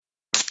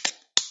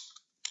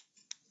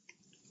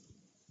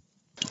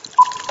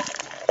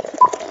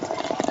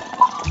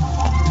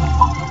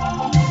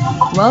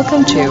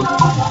Welcome to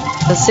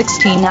the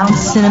 16-Ounce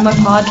Cinema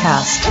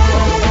Podcast.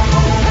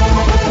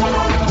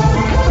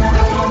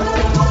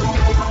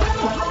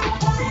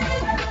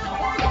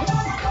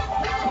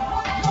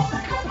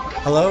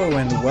 Hello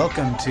and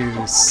welcome to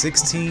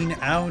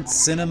 16-Ounce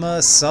Cinema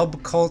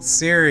Subcult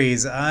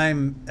Series.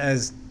 I'm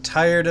as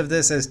tired of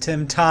this as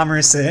Tim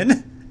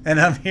Thomerson, and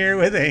I'm here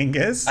with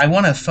Angus. I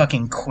want to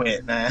fucking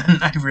quit, man.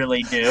 I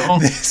really do.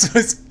 This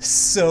was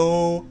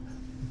so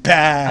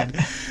bad.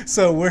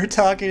 So we're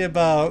talking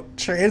about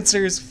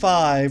Trancers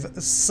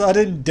 5,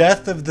 Sudden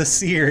Death of the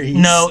Series.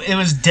 No, it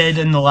was dead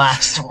in the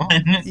last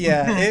one.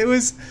 Yeah, it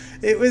was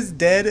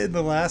dead in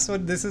the last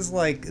one. This is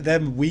like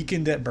them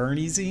Weekend at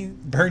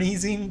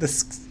Bernie'sing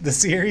the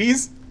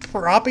series,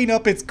 propping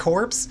up its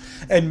corpse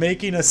and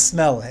making us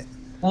smell it.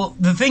 Well,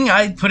 the thing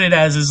I put it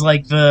as is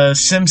like the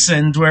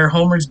Simpsons, where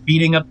Homer's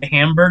beating up the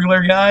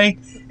Hamburglar guy,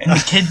 and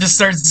the kid just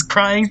starts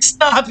crying,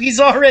 "Stop, he's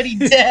already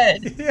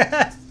dead!"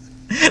 Yeah.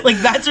 Like,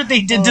 that's what they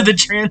did to the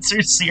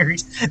Trancers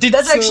series. Dude,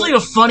 that's actually a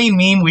funny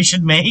meme we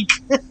should make.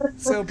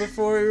 So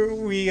before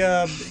we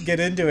get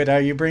into it,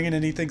 are you bringing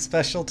anything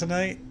special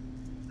tonight?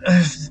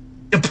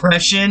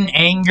 Depression,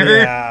 anger.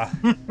 Yeah.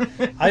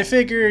 I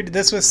figured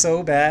this was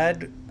so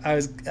bad,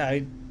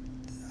 I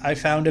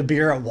found a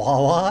beer at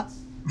Wawa.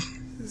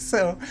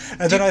 So,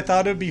 and then I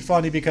thought it would be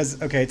funny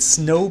because, okay, it's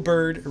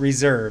Snowbird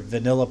Reserve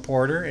Vanilla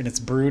Porter, and it's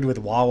brewed with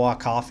Wawa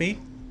coffee.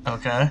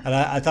 Okay. And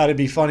I thought it'd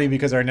be funny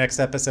because our next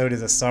episode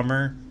is a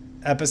summer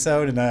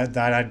episode, and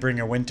I'd bring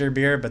a winter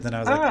beer, but then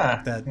I was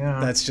like,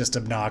 that's just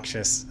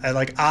obnoxious.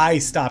 I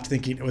stopped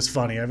thinking it was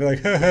funny. I'd be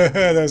like,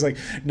 I was like,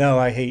 no,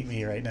 I hate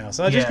me right now.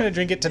 So I'm just going to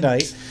drink it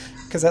tonight,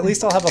 because at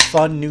least I'll have a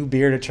fun new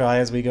beer to try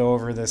as we go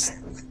over this.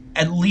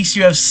 At least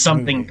you have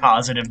something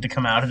positive to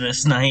come out of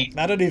this night.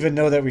 I don't even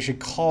know that we should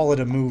call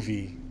it a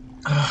movie.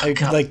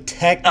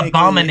 Technically,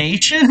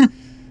 Abomination?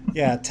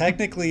 Yeah,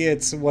 technically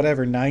it's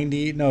whatever,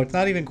 90. No, it's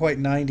not even quite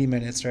 90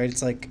 minutes, right?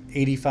 It's like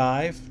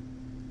 85.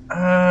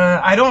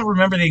 I don't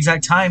remember the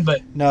exact time,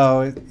 but...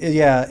 No,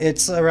 yeah,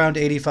 it's around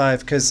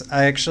 85, because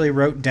I actually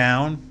wrote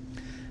down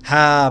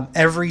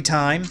every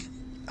time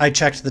I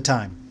checked the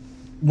time.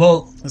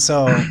 Well,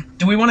 so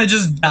do we want to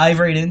just dive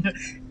right into it?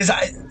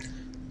 Because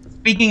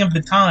speaking of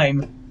the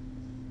time,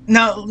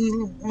 now,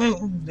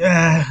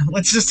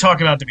 let's just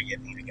talk about the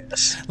beginning, I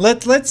guess.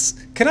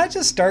 Can I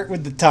just start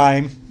with the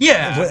time?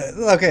 Yeah.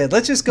 Okay,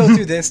 let's just go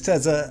through this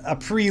as a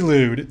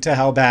prelude to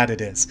how bad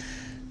it is.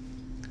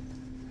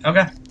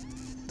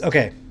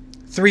 Okay,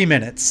 3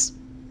 minutes,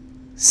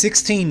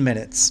 16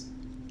 minutes,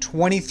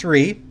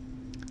 23,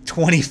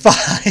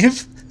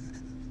 25,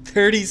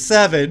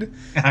 37,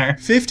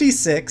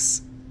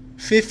 56,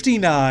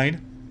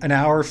 59, an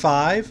hour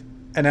 5,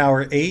 an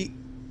hour 8,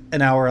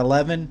 an hour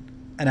 11,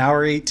 an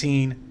hour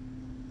 18,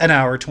 an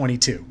hour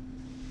 22.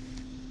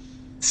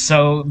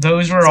 So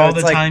those were all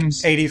the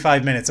times.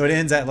 85 minutes. So it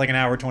ends at like an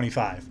hour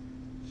 25.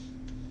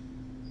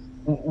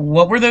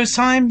 What were those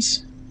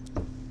times?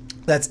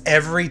 That's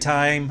every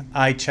time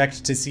I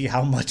checked to see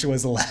how much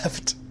was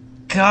left.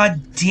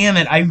 God damn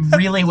it. I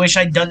really wish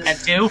I'd done that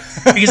too.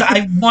 Because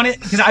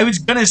I was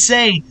going to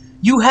say,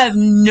 you have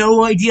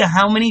no idea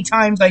how many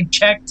times I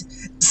checked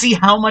to see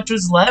how much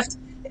was left.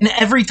 And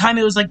every time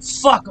it was like,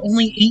 fuck,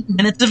 only 8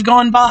 minutes have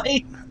gone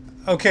by.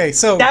 Okay,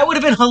 so... That would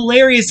have been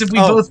hilarious if we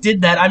both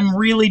did that. I'm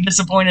really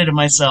disappointed in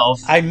myself.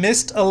 I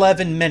missed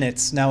 11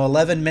 minutes. Now,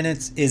 11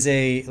 minutes is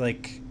a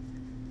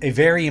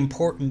very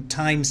important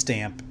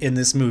timestamp in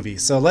this movie.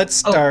 So let's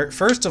start.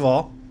 First of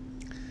all,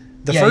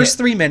 the first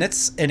 3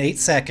 minutes and 8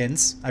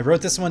 seconds, I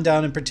wrote this one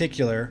down in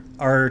particular,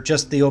 are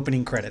just the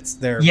opening credits.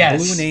 They're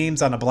blue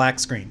names on a black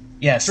screen.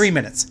 Yes. 3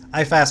 minutes.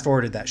 I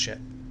fast-forwarded that shit.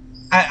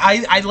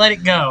 I let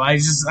it go. I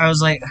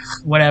was like,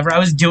 whatever. I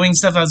was doing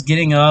stuff. I was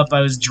getting up. I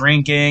was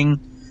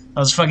drinking. I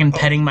was fucking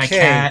petting my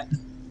cat.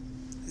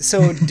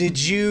 So did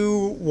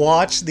you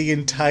watch the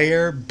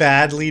entire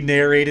badly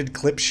narrated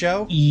clip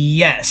show?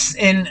 Yes.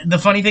 And the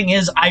funny thing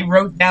is, I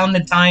wrote down the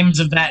times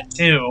of that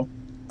too.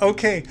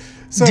 Okay.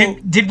 So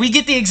did we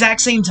get the exact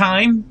same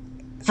time?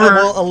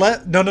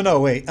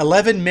 Wait.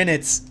 11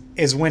 minutes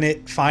is when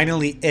it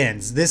finally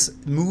ends. This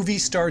movie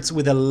starts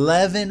with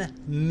 11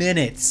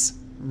 minutes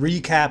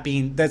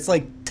recapping. That's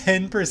like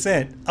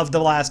 10% of the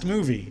last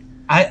movie.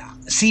 I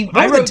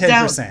wrote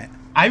 10%.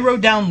 I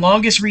wrote down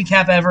longest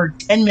recap ever,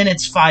 10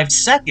 minutes, 5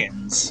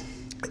 seconds.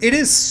 It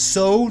is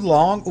so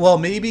long. Well,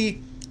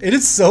 maybe it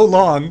is so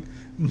long.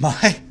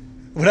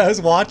 When I was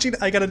watching,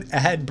 I got an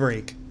ad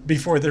break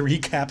before the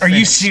recap finished. Are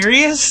you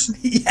serious?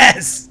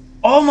 Yes.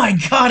 Oh my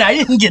god, I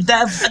didn't get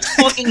that. That's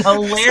fucking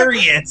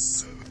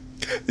hilarious.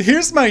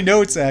 Here's my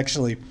notes,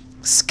 actually.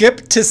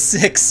 Skip to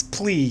 6,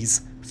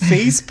 please.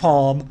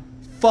 Facepalm.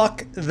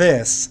 Fuck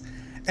this.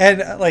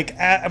 And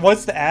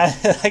once the ad,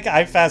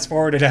 I fast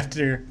forwarded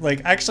after, I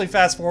actually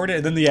fast forwarded,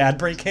 and then the ad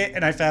break hit,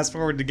 and I fast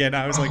forwarded again.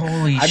 I was like,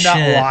 holy I'm shit.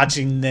 not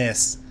watching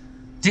this.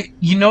 Dude,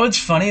 you know what's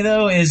funny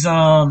though is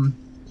I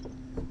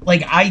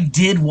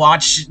did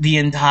watch the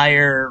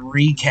entire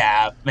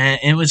recap, man.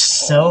 It was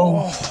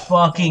so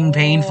fucking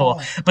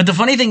painful. But the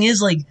funny thing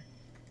is,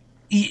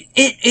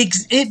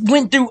 it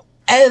went through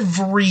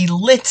every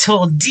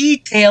little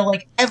detail,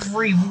 like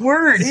every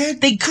word.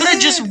 They could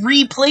have just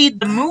replayed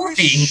the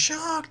movie. I was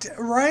shocked,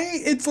 right?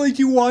 It's like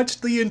you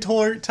watched the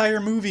entire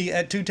movie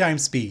at 2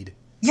 times speed.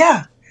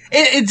 Yeah.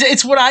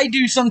 It's what I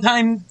do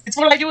sometimes. It's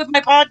what I do with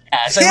my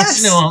podcast. I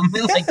listen to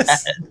them like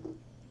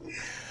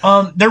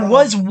that. There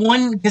was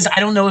one, because I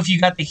don't know if you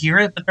got to hear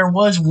it, but there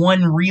was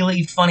one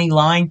really funny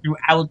line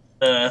throughout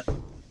the...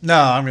 No,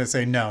 I'm going to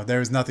say no. There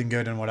was nothing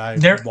good in what I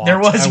watched. There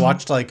was...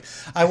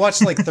 I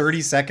watched like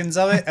 30 seconds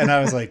of it, and I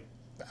was like,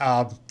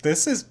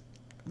 this is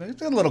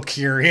a little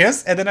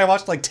curious. And then I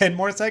watched like 10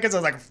 more seconds. I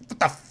was like, what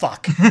the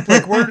fuck?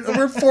 Like,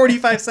 we're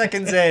 45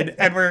 seconds in,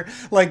 and we're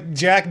like,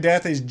 Jack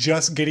Death is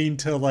just getting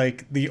to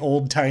like the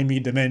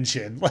old-timey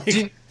dimension.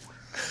 Like,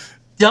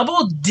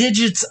 double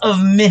digits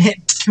of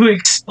minutes to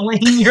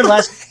explain your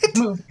last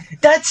move.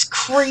 That's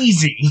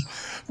crazy.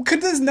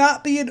 Could this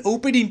not be an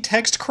opening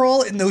text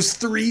crawl in those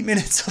 3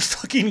 minutes of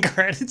fucking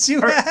credits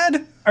you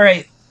had? All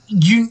right.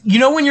 You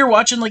know when you're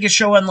watching like a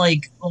show on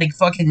like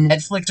fucking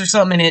Netflix or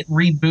something and it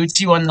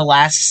reboots you on the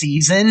last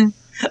season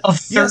of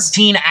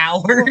 13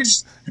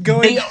 hours?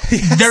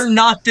 They're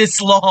not this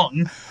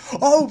long.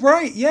 Oh,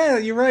 right. Yeah,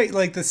 you're right.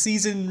 Like the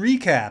season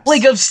recaps.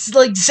 Like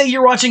say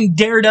you're watching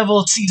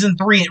Daredevil season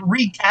 3, it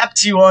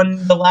recaps you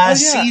on the last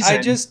season.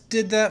 I just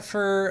did that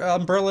for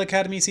Umbrella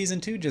Academy season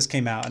 2 just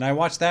came out, and I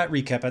watched that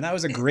recap, and that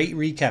was a great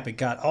recap. It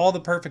got all the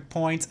perfect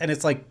points, and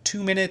it's like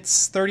 2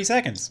 minutes, 30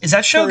 seconds. Is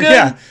that show good?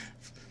 Yeah.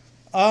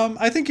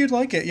 I think you'd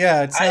like it.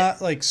 Yeah, it's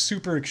not like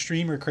super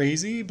extreme or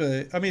crazy,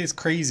 but I mean it's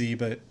crazy,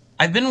 but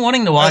I've been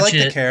wanting to watch it. I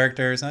like the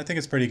characters, and I think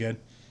it's pretty good.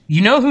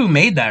 You know who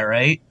made that,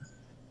 right?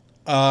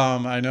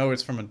 I know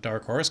it's from a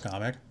Dark Horse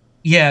comic.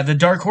 Yeah, the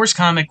Dark Horse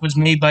comic was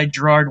made by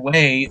Gerard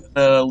Way,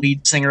 the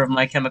lead singer of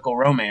My Chemical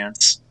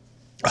Romance.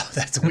 Oh,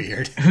 that's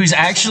weird. Who's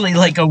actually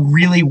like a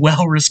really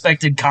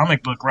well-respected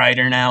comic book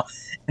writer now.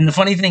 And the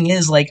funny thing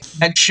is, like,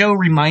 that show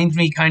reminds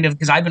me kind of,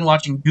 because I've been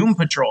watching Doom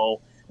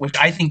Patrol, which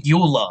I think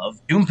you'll love.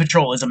 Doom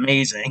Patrol is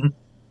amazing.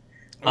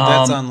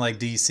 That's on like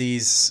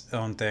DC's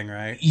own thing,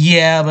 right?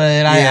 Yeah,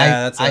 but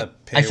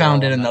I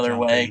found it I'm another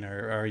way.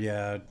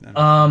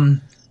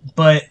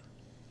 But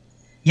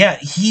yeah,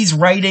 he's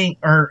writing,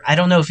 or I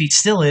don't know if he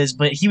still is,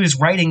 but he was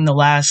writing the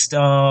last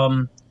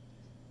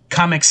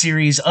comic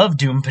series of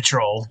Doom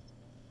Patrol.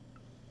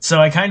 So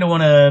I kind of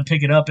want to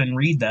pick it up and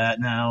read that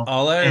now.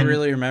 All I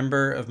really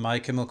remember of My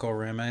Chemical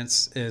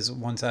Romance is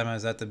one time I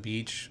was at the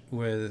beach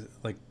with,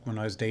 like, when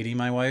I was dating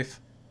my wife,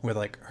 with,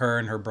 like, her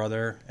and her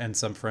brother and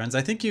some friends.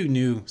 I think you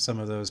knew some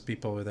of those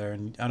people were there,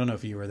 and I don't know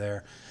if you were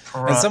there.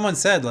 And someone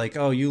said, like,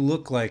 oh, you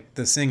look like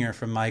the singer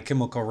from My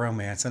Chemical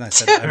Romance. And I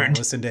said, I don't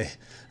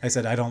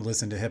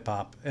listen to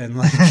hip-hop. And,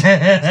 like,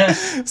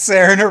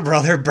 Sarah and her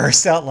brother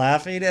burst out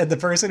laughing, and the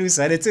person who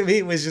said it to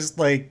me was just,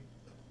 like,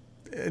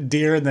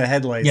 deer in the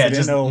headlights. Yeah,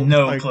 just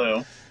no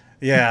clue.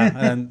 Yeah,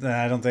 and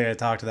I don't think I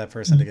talked to that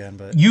person again.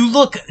 But you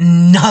look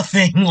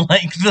nothing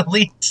like the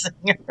lead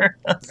singer.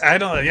 I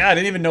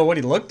didn't even know what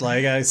he looked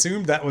like. I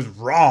assumed that was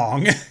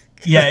wrong.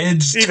 Yeah,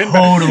 it's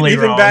totally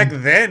even wrong. Back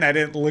then, I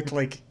didn't look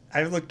like...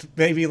 I looked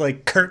maybe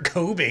like Kurt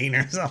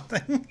Cobain or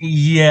something.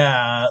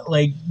 Yeah,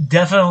 like,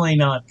 definitely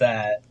not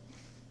that.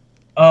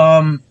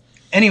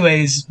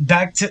 Anyways,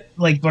 back to,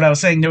 like, what I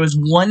was saying. There was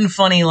one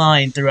funny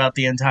line throughout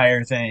the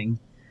entire thing.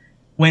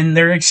 When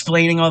they're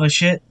explaining all the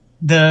shit,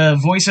 the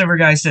voiceover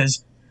guy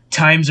says,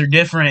 times are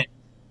different.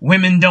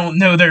 Women don't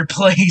know their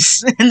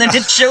place. And then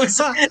it shows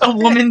a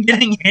woman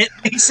getting hit,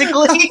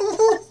 basically.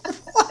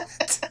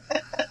 What?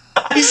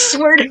 I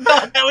swear to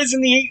God, that was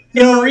in the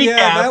recap.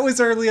 Yeah, that was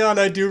early on.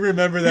 I do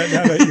remember that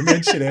now that you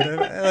mention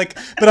it.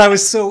 But I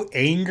was so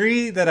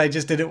angry that I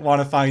just didn't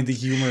want to find the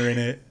humor in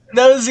it.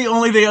 That was the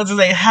only thing I was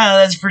like,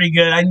 that's pretty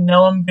good. I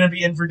know I'm going to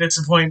be in for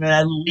disappointment.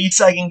 At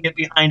least I can get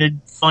behind a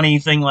funny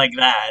thing like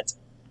that.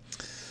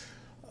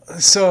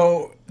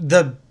 So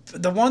the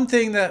one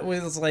thing that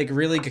was like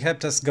really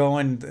kept us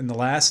going in the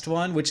last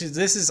one,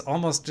 this is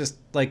almost just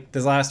like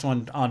the last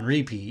one on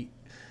repeat.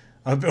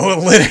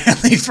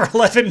 Literally for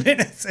 11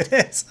 minutes it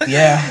is.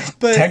 Yeah,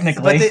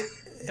 technically.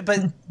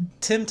 But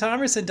Tim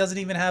Thomerson doesn't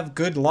even have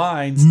good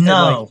lines.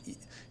 No. And, like,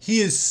 he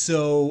is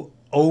so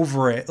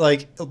over it.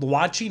 Like,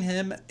 watching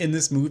him in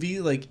this movie,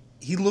 like,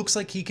 he looks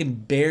like he can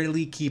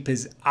barely keep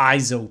his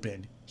eyes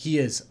open. He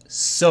is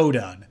so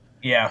done.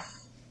 Yeah.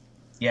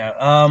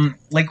 Yeah.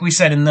 Like we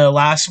said in the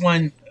last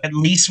one, at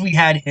least we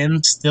had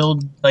him still,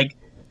 like,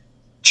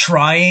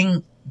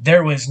 trying.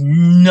 There was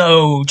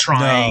no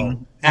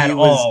trying at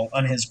all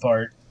on his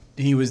part.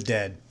 He was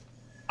dead.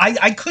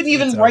 I couldn't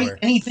even write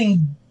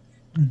anything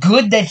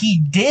good that he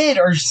did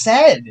or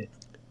said.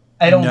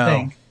 I don't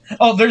think.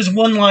 Oh, there's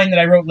one line that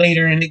I wrote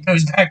later, and it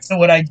goes back to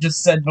what I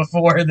just said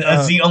before.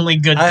 That's the only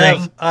good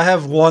thing. I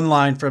have one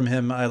line from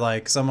him I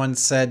like. Someone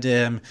said to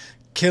him,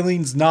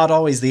 "Killing's not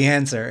always the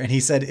answer," and he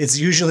said, "It's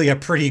usually a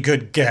pretty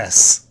good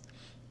guess."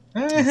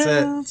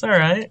 That's all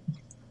right.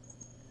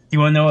 you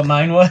want to know what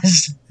mine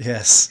was?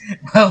 Yes.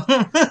 Well,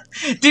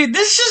 dude,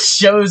 this just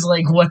shows,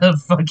 like, what a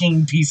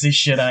fucking piece of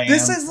shit I am.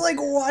 This is like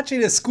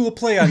watching a school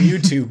play on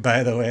YouTube,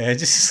 by the way. I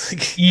just,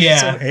 like,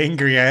 Yeah. so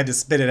angry I had to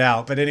spit it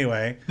out. But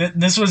anyway.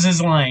 This was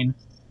his line.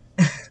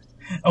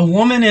 A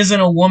woman isn't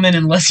a woman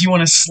unless you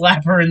want to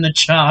slap her in the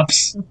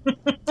chops.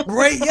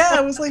 Right, yeah,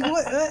 I was like,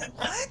 what?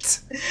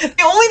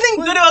 The only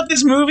thing good about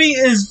this movie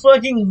is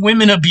fucking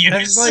women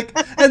abuse.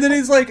 And then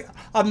he's like,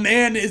 a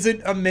man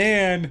isn't a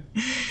man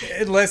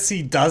unless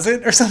he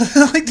doesn't, or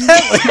something like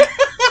that.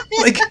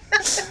 Like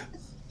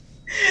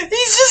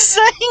he's just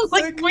saying,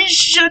 like, we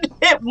should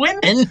hit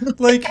women.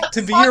 Like,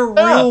 to be a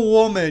real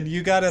woman,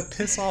 you gotta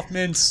piss off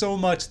men so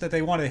much that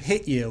they want to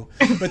hit you.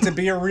 But to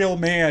be a real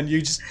man,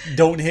 you just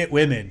don't hit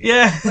women.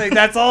 Yeah. Like,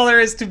 that's all there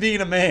is to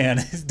being a man,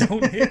 is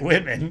don't hit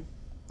women.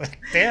 Like,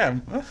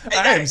 damn,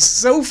 I am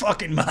so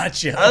fucking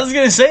macho. I was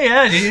gonna say,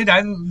 yeah, dude,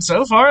 I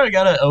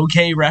got an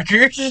okay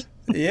record.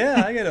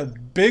 Yeah, I got a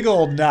big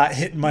old not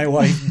hitting my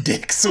wife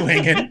dick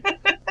swinging.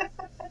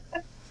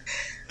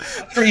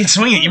 After you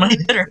swing it, you might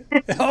hit her.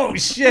 Oh,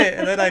 shit,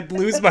 and then I'd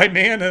lose my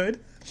manhood.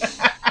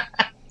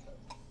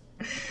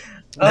 I'd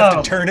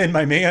have to turn in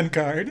my man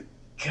card.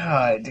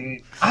 God,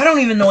 dude. I don't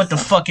even know what to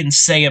fucking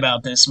say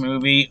about this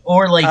movie.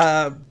 Or, like,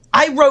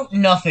 I wrote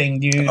nothing,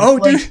 dude. Oh,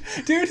 like,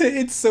 dude,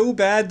 it's so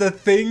bad. The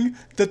thing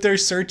that they're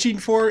searching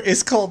for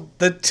is called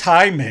the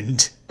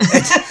Diamond.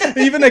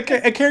 Even a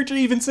character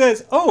even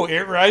says, "Oh,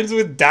 it rhymes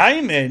with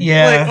diamond."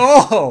 Yeah. Like,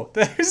 oh,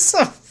 there's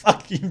a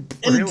fucking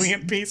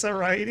brilliant piece of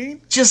writing.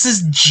 Just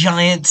this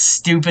giant,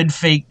 stupid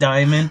fake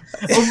diamond.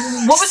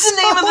 What was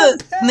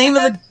the name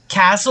of the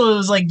castle? It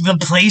was like the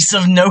place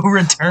of no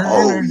return.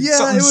 Oh, or yeah,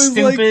 something it was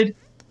stupid.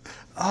 Like,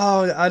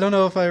 oh, I don't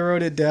know if I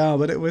wrote it down,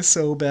 but it was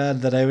so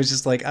bad that I was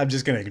just like, I'm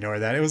just gonna ignore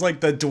that. It was like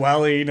the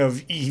dwelling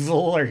of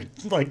evil, or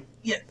like,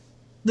 yeah.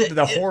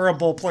 The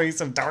horrible place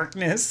of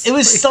darkness. It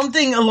was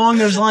something along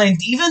those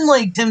lines. Even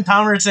like Tim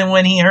Thomerson,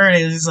 when he heard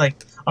it, was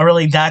like, "Oh,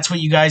 really? That's what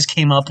you guys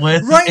came up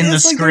with in the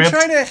script?"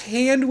 They're trying to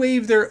hand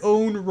wave their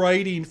own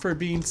writing for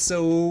being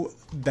so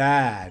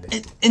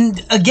bad.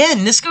 And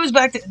again, this goes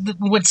back to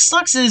what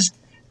sucks is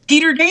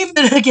Peter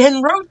David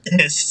again wrote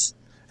this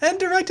and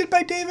directed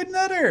by David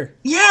Nutter.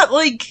 Yeah,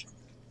 like.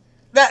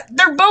 That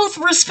they're both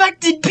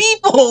respected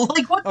people.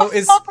 Like, what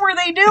the fuck were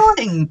they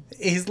doing?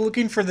 He's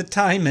looking for the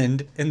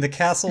Diamond in the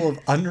Castle of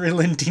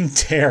Unrelenting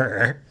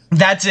Terror.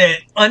 That's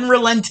it.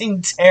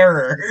 Unrelenting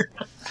Terror.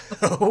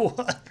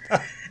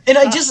 And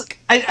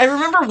I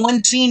remember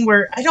one scene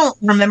where I don't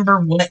remember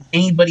what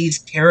anybody's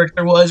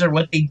character was or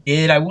what they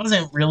did. I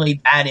wasn't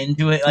really that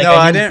into it. Like, no,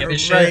 I didn't give a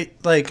shit.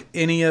 write like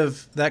any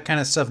of that kind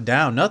of stuff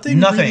down. Nothing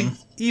really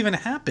even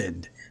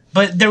happened.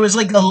 But there was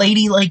like a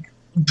lady like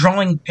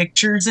drawing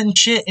pictures and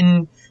shit,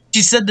 and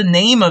she said the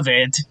name of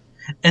it,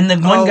 and the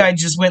one guy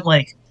just went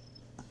like,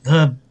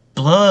 "The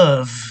Blood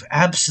of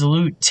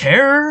Absolute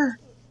Terror."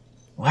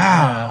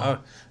 Wow.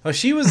 Oh,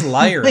 she was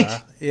Lyra.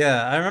 Like,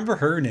 yeah, I remember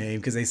her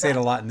name because they say it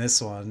a lot in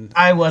this one.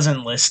 I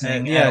wasn't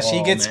listening. And,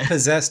 she gets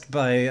possessed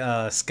by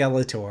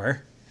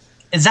Skeletor.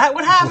 Is that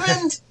what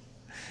happened?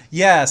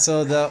 Yeah,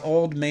 so the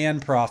old man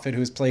prophet,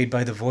 who's played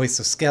by the voice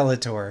of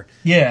Skeletor,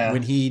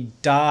 when he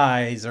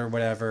dies or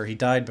whatever, he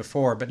died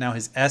before, but now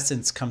his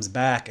essence comes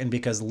back, and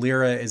because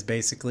Lyra is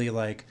basically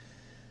like,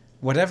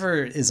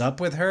 whatever is up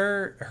with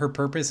her, her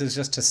purpose is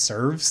just to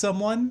serve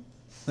someone.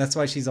 That's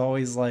why she's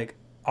always like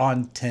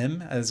on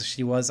Tim, as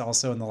she was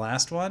also in the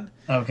last one.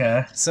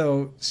 Okay.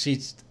 So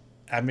it's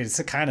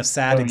a kind of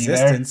sad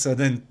existence, so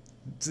then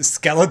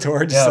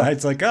Skeletor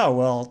decides like, oh,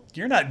 well,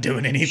 you're not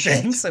doing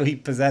anything. So he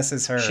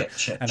possesses her.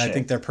 I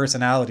think their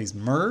personalities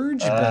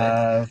merge.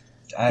 But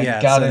I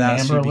got an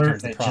Amber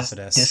Alert that just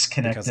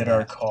disconnected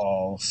our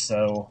call.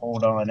 So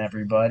hold on,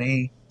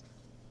 everybody.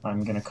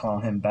 I'm going to call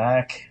him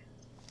back.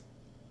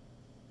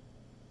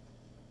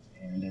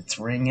 And it's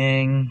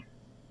ringing.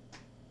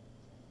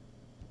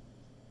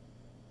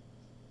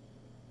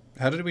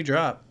 How did we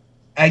drop?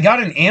 I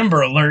got an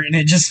Amber Alert and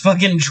it just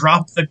fucking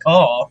dropped the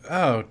call.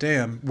 Oh,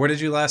 damn. Where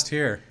did you last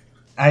hear?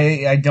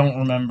 I don't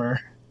remember.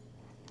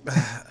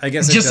 I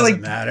guess it doesn't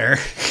matter.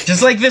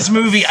 Just like this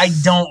movie, I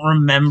don't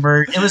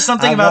remember. It was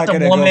something about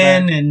the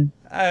woman and...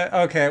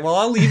 okay, well,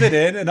 I'll leave it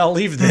in and I'll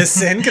leave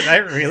this in because I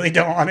really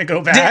don't want to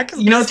go back.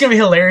 You know what's going to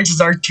be hilarious is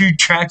our two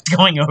tracks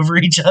going over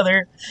each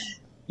other.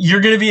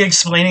 You're going to be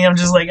explaining, I'm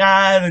just like,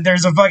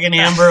 there's a fucking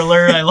Amber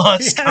Alert. I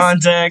lost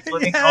contact.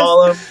 Let me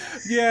call him.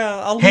 Yeah,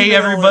 I'll leave Hey,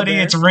 everybody,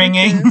 it's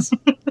ringing.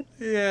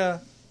 Yeah,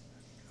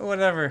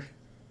 whatever.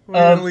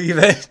 We'll leave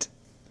it.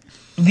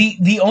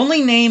 The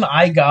only name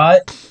I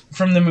got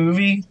from the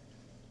movie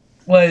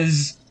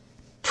was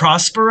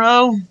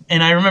Prospero,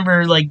 and I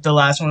remember like the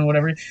last one or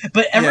whatever.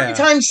 But every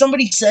time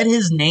somebody said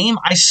his name,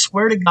 I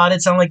swear to God,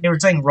 it sounded like they were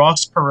saying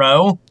Ross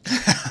Perot.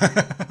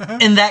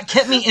 And that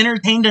kept me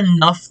entertained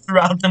enough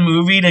throughout the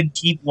movie to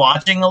keep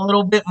watching a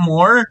little bit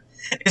more.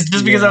 It's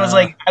just because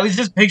I was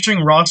just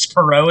picturing Ross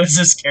Perot as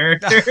this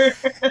character.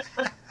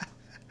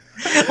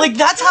 Like,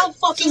 that's how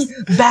fucking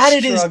bad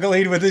it is.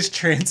 Struggling with his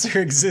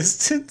trancer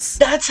existence.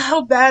 That's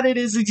how bad it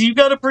is. You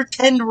gotta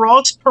pretend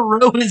Ross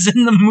Perot is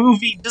in the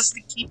movie just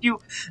to keep you,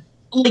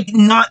 like,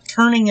 not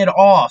turning it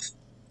off.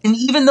 And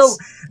even though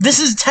this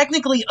is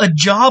technically a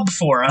job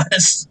for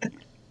us,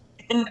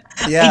 and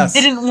I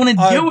didn't want to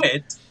do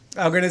it.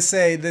 I'm going to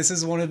say this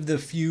is one of the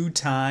few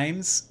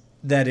times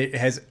that it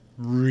has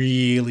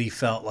really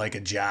felt like a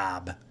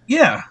job.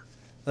 Yeah.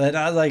 But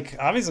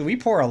obviously we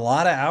pour a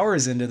lot of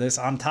hours into this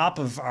on top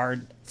of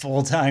our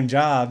full-time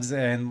jobs,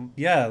 and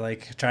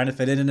trying to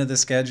fit it into the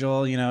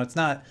schedule. It's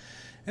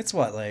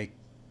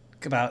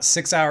about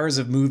 6 hours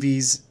of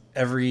movies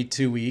every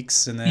 2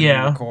 weeks, and then we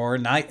record,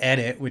 and I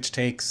edit, which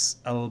takes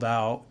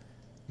about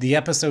the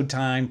episode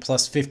time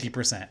plus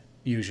 50%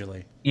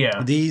 usually.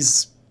 Yeah.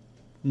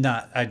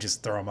 I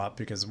just throw them up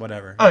because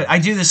whatever. Oh, I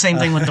do the same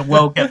thing with the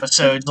woke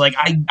episodes. Like,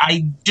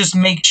 I just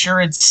make sure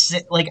it's,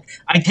 like,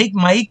 I take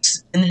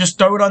mics and just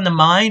throw it on the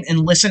mine and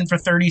listen for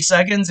 30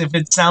 seconds. If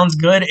it sounds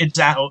good, it's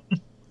out.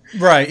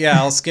 Right, yeah,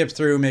 I'll skip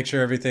through, make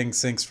sure everything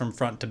syncs from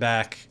front to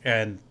back,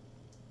 and,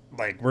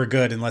 we're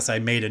good unless I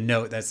made a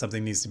note that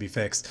something needs to be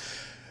fixed.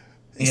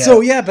 Yeah.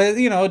 So, but,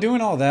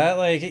 doing all that,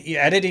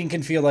 editing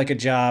can feel like a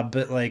job,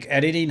 but,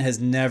 editing has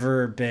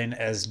never been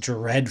as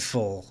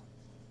dreadful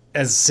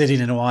as sitting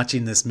and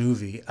watching this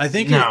movie. I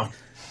think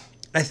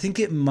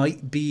it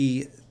might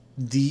be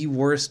the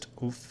worst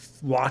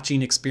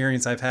watching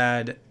experience I've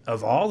had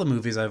of all the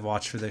movies I've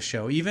watched for this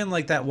show. Even,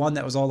 that one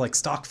that was all,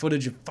 stock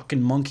footage of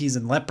fucking monkeys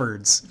and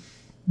leopards.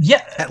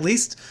 Yeah. At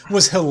least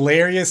was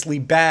hilariously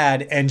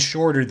bad and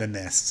shorter than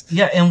this.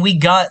 Yeah, and we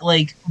got,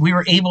 we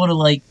were able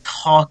to,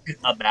 talk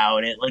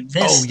about it.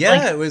 This. Oh,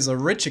 yeah, it was a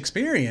rich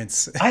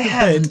experience. I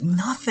had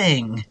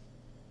nothing.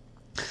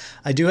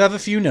 I do have a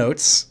few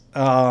notes.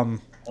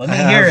 Let me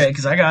hear it,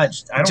 because I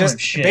don't have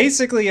shit.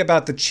 Basically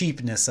about the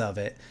cheapness of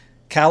it.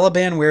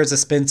 Caliban wears a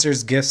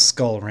Spencer's Gifts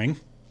skull ring.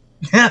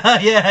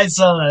 Yeah, I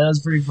saw that. That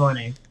was pretty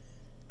funny.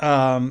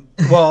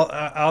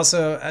 I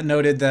also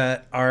noted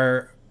that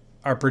our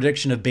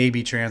prediction of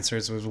baby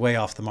trancers was way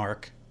off the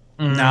mark.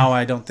 Mm. Now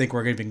I don't think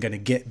we're even going to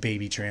get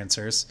baby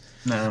trancers.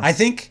 No. I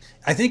think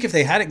if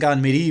they hadn't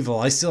gone medieval,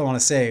 I still want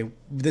to say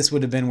this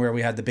would have been where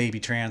we had the baby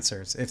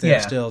trancers. If they're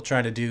still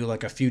trying to do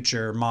a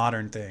future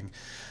modern thing.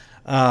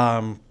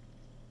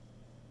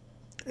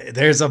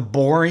 There's a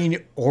boring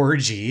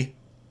orgy.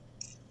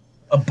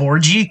 A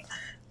borgy?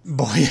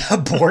 Boy, a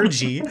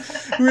borgy.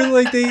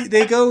 Where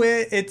they go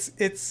in,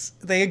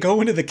 they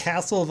go into the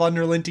castle of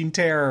unrelenting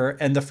terror,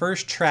 and the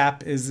first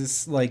trap is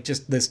this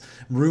just this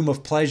room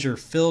of pleasure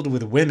filled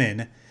with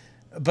women,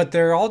 but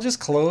they're all just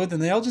clothed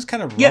and they all just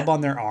kind of rub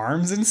on their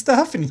arms and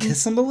stuff and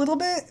kiss them a little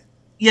bit.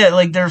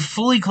 Yeah, they're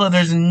fully clothed.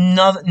 There's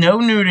no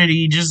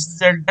nudity. Just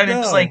they're kind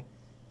of just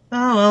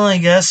oh well, I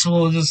guess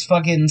we'll just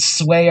fucking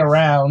sway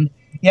around.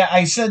 Yeah,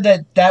 I said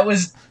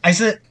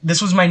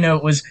this was my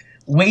note was.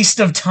 Waste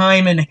of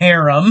time and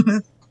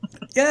harem.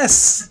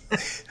 Yes.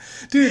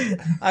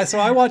 Dude, so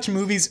I watch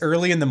movies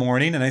early in the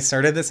morning, and I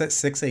started this at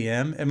 6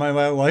 a.m., and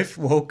my wife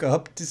woke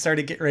up to start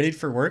to get ready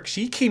for work.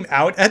 She came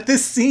out at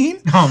this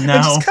scene. Oh, no.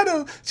 And just kind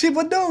of,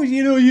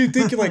 you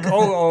think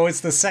oh,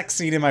 it's the sex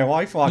scene, and my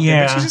wife walked in.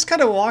 But she just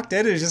kind of walked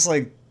in and was just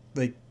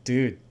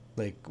dude,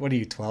 what are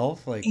you,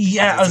 12?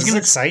 Yeah, does this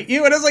excite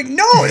you? And I was like,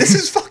 no, this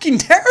is fucking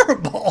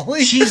terrible.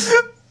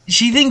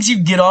 She thinks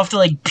you get off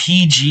to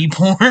PG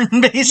porn,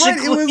 basically.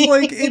 Right, it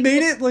was it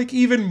made it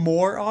even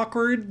more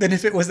awkward than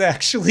if it was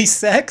actually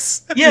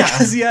sex. Yeah.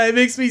 Because it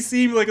makes me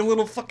seem like a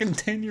little fucking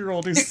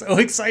 10-year-old who's so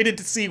excited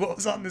to see what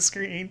was on the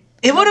screen.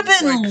 It would have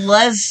been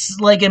less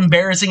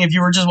embarrassing if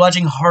you were just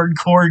watching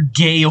hardcore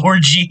gay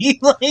orgy.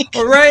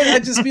 Right,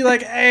 I'd just be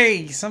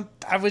hey,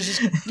 I was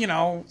just,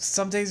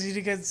 some days you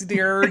get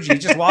the urge, you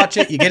just watch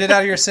it, you get it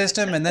out of your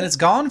system, and then it's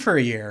gone for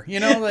a year.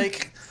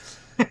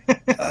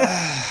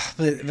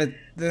 But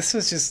this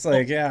was just I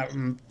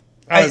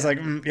was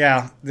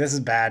this is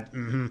bad.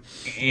 Mm-hmm.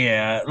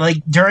 Yeah,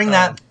 during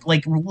that,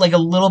 a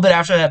little bit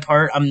after that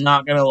part, I'm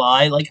not gonna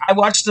lie. I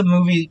watched the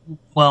movie.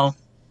 Well,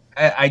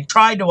 I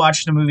tried to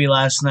watch the movie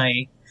last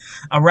night.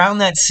 Around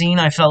that scene,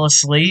 I fell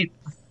asleep.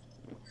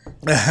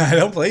 I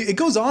don't blame. It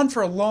goes on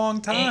for a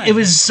long time. It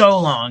was so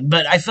long,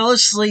 but I fell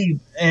asleep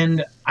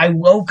and I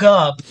woke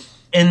up,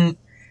 and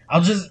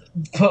I'll just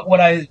put what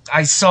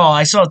I saw.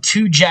 I saw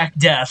 2 Jack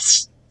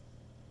deaths.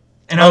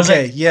 And I was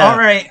all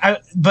right.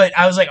 But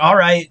I was all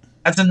right,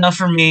 that's enough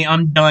for me.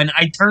 I'm done.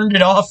 I turned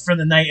it off for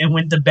the night and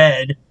went to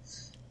bed.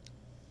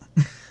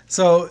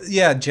 So,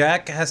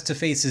 Jack has to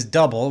face his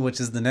double, which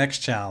is the next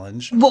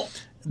challenge. Well,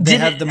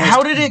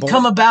 how did it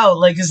come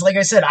about? Because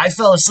I said, I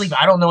fell asleep.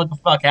 I don't know what the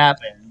fuck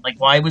happened.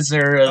 Why was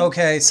there a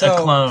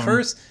clone?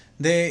 First,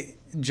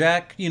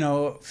 Jack,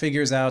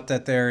 figures out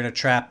that they're in a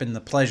trap in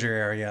the pleasure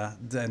area,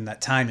 and that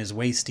time is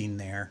wasting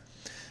there.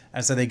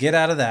 And so they get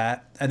out of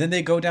that, and then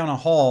they go down a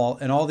hall,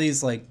 and all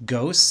these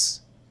ghosts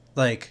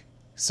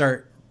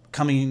start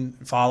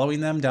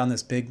following them down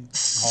this big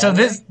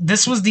hallway. So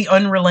this was the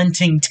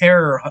unrelenting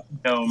terror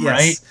dome,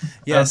 right?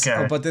 Yes.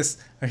 Okay. But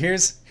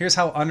here's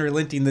how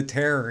unrelenting the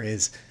terror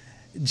is.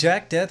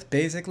 Jack Death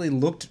basically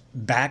looked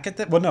back at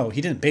them. Well, no,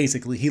 he didn't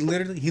basically. He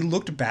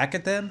looked back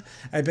at them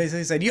and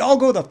basically said, "You all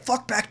go the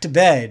fuck back to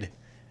bed."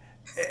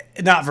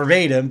 Not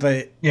verbatim,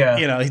 but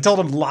he told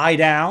them lie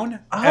down,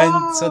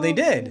 and so they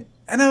did.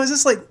 And I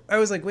was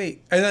like,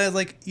 wait. And I was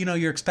like,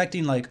 you're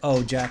expecting like,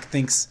 oh, Jack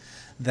thinks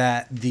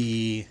that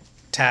the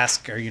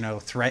task or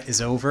threat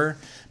is over,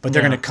 but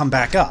they're gonna come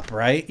back up,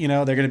 right?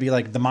 They're gonna be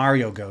like the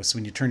Mario ghosts.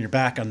 When you turn your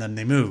back on them,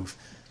 they move.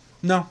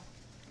 No.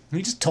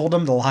 We just told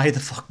them to lie the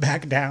fuck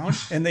back down,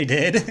 and they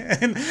did.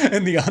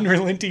 And the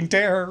unrelenting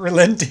terror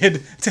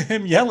relented to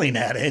him yelling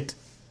at it.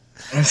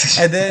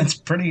 And then it's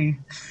pretty.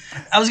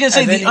 I was gonna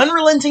say the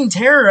unrelenting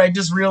terror. I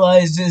just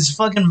realized is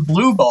fucking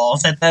Blue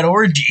Balls at that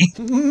orgy.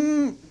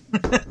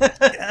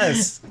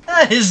 Yes,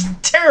 that is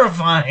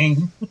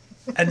terrifying.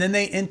 And then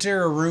they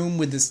enter a room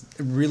with this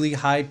really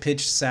high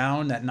pitched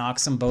sound that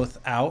knocks them both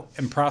out.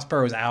 And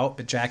Prospero's out,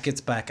 but Jack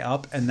gets back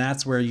up, and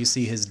that's where you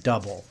see his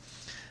double.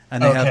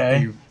 And they have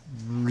a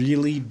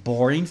really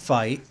boring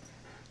fight.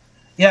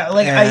 Yeah,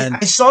 like I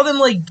saw them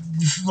like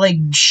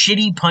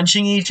shitty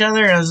punching each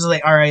other, and I was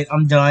like, all right,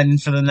 I'm done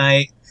for the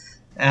night.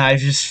 And I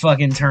just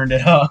fucking turned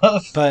it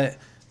off.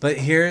 But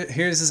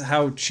here's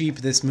how cheap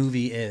this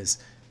movie is.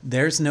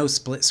 There's no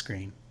split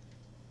screen.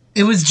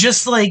 It was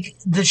just like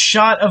the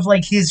shot of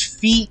like his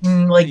feet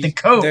and like the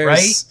coat,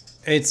 right?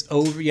 It's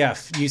over. Yeah,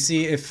 you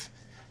see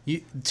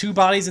two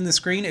bodies in the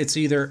screen. It's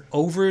either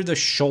over the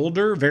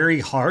shoulder,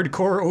 very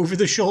hardcore over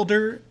the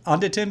shoulder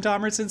onto Tim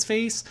Thomerson's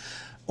face,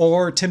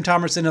 or Tim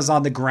Thomerson is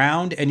on the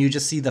ground and you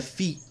just see the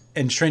feet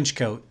and trench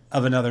coat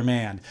of another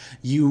man.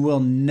 You will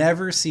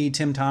never see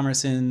Tim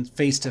Thomerson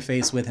face to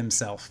face with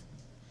himself.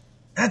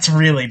 That's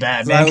really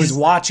bad, man. I was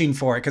watching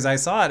for it because I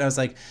saw it. I was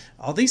like,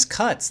 all these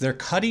cuts, they're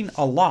cutting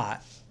a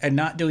lot and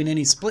not doing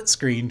any split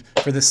screen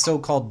for this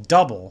so-called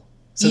double.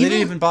 So they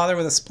didn't even bother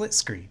with a split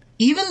screen.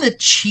 Even the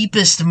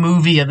cheapest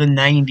movie of the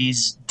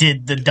 90s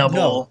did the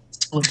double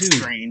split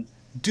screen.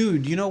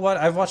 Dude, you know what?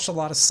 I've watched a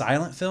lot of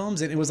silent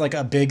films, and it was like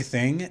a big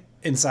thing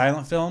in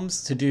silent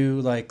films to do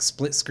like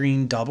split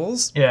screen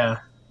doubles. Yeah.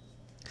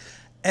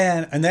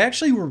 And they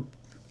actually were,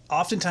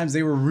 oftentimes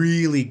they were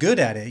really good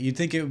at it. You'd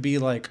think it would be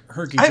like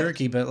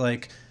herky-jerky, but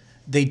like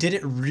they did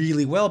it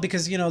really well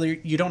because, you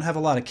don't have a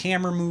lot of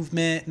camera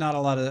movement, not a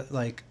lot of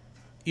like,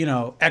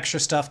 extra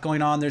stuff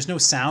going on. There's no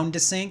sound to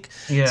sync.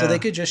 Yeah. So they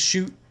could just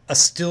shoot a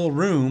still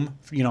room,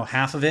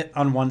 half of it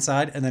on one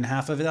side and then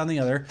half of it on the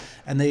other,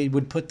 and they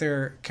would put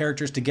their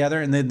characters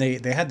together, and then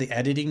they had the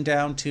editing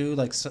down too.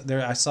 Like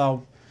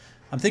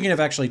I'm thinking of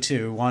actually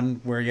two.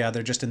 One where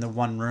they're just in the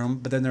one room,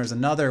 but then there's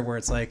another where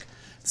it's like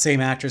the same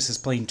actress is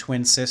playing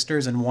twin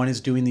sisters, and one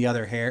is doing the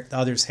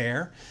other's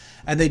hair,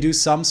 and they do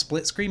some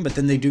split screen, but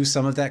then they do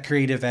some of that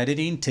creative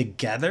editing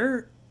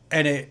together.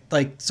 And it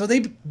so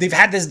they've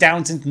had this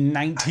down since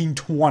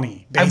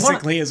 1920,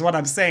 basically, is what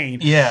I'm saying.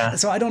 Yeah.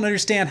 So I don't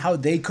understand how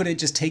they couldn't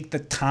just take the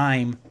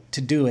time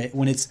to do it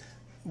when it's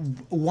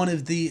one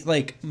of the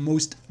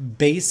most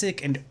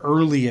basic and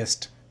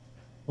earliest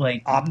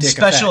optic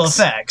special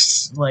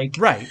effects. Right.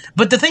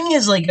 But the thing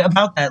is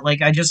about that,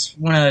 I just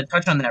want to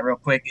touch on that real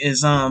quick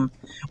is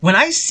when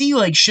I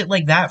see shit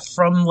like that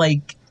from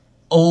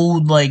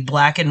old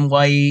black and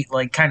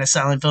white kind of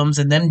silent films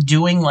and them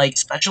doing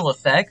special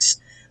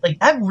effects.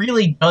 That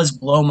really does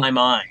blow my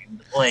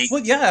mind.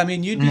 Well, yeah, I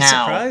mean, you'd be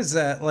surprised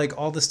that,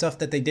 all the stuff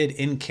that they did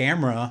in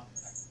camera,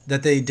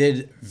 that they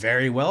did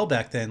very well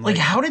back then.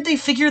 How did they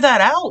figure that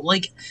out?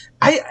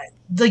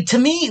 To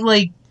me,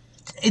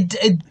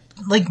 it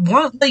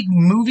weren't,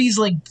 movies,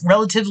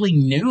 relatively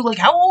new?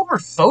 How old were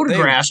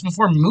photographs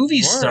before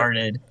movies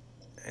started?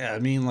 Yeah, I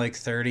mean,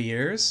 30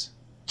 years?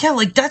 Yeah,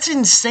 that's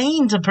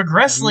insane to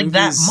progress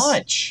that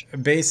much.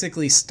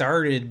 Basically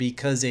started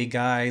because a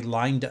guy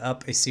lined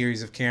up a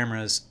series of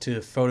cameras to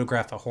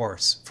photograph a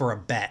horse for a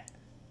bet.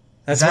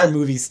 That's where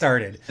movies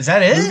started. Is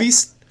that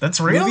it?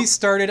 That's real? Movies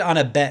started on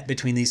a bet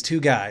between these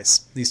two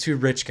guys, these two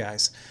rich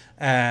guys.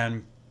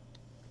 And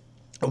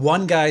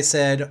one guy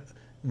said,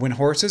 when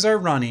horses are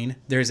running,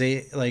 there's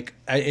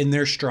in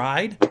their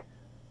stride,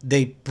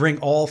 they bring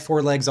all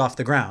four legs off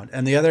the ground.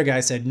 And the other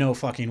guy said, no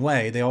fucking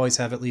way. They always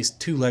have at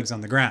least two legs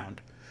on the ground.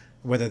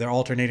 Whether they're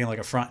alternating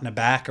a front and a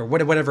back or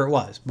whatever it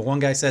was. But one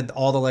guy said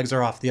all the legs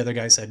are off. The other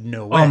guy said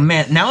no way. Oh,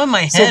 man. Now in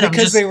my head,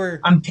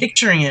 I'm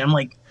picturing it. I'm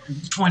like,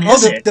 which one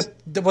is it?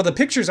 The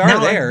pictures are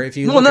there if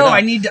you look it up.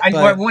 I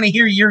I want to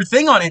hear your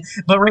thing on it.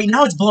 But right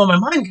now it's blowing my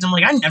mind because I'm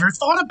like, I never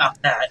thought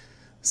about that.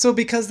 So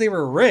because they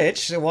were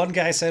rich, one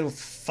guy said, well,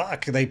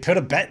 fuck, they put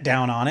a bet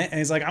down on it. And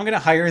he's like, I'm going to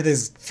hire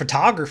this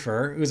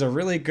photographer who's a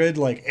really good,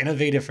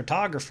 innovative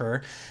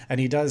photographer. And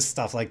he does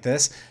stuff like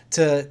this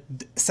to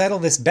settle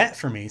this bet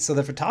for me. So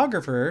the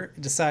photographer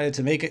decided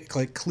to make it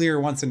clear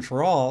once and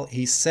for all.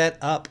 He set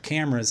up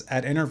cameras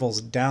at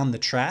intervals down the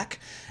track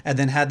and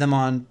then had them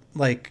on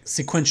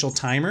sequential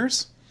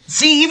timers.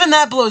 See, even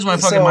that blows my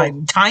fucking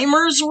mind.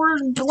 Timers were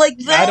like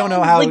that? I don't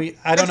know how he did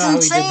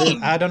this.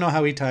 I don't know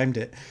how he timed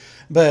it.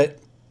 But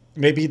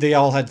maybe they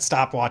all had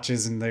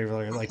stopwatches and they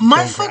were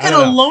my fucking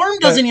alarm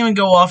doesn't even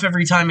go off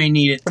every time I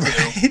need it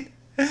to.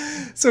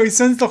 Right? So he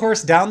sends the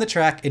horse down the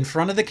track in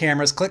front of the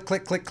cameras, click,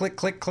 click, click, click,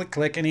 click, click,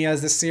 click, and he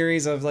has this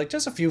series of like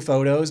just a few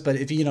photos, but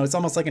if it's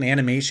almost like an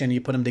animation,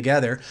 you put them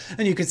together,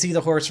 and you could see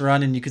the horse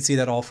run, and you could see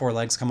that all 4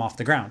 legs come off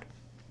the ground.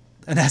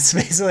 And that's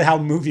basically how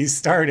movies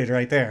started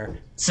right there.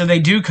 So they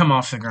do come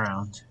off the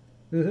ground.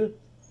 Mm-hmm.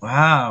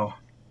 Wow.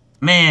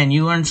 Man,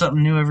 you learn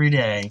something new every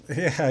day.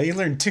 Yeah, you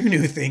learned 2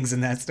 new things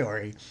in that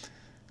story.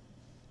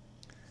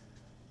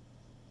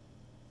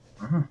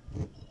 I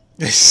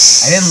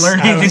didn't learn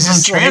anything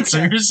from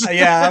Trancers.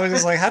 I was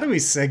just like, how do we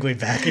segue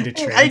back into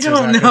Trancers? I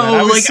don't know.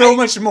 That? I was so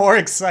much more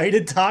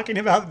excited talking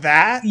about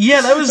that.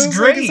 Yeah, that was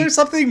great. Like, is there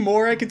something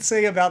more I could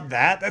say about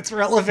that that's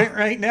relevant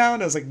right now?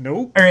 And I was like,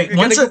 nope. All right, we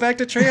gotta go back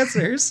to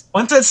Trancers.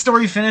 Once that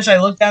story finished, I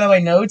looked down at my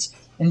notes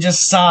and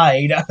just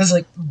sighed. I was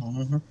like,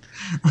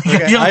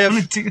 okay, I don't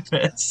want to do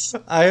this.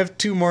 I have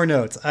 2 more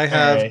notes. I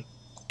have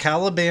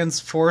Caliban's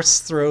force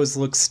throws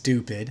look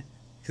stupid.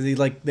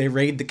 Because they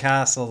raid the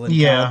castle and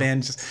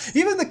Caliban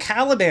even the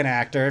Caliban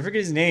actor, I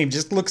forget his name,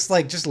 just looks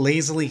like just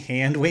lazily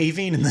hand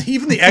waving, and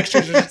even the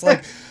extras are just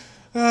like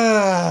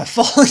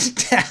falling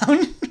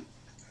down.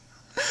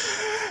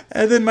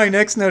 And then my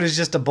next note is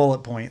just a bullet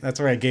point. That's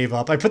where I gave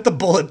up. I put the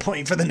bullet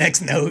point for the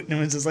next note, and it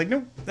was just like,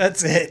 nope,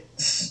 that's it.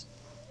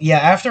 Yeah,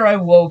 after I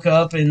woke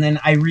up and then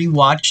I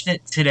rewatched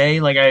it today,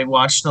 like I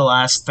watched the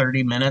last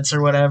 30 minutes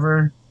or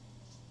whatever,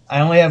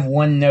 I only have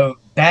 1 note.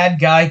 Bad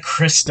guy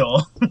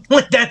Crystal.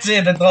 That's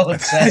it. That's all it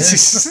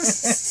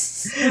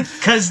says.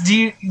 Because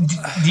do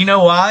you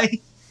know why?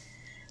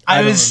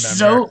 I was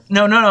so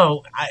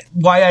no.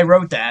 Why I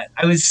wrote that?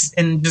 I was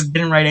and just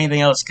didn't write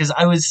anything else because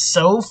I was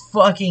so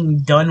fucking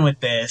done with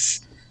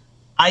this.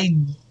 I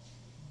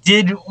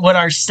did what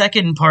our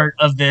second part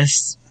of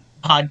this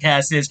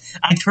podcast is.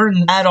 I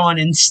turned that on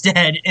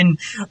instead and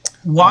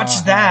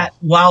watched that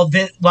while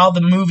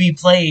the movie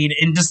played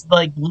and just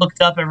like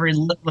looked up every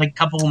like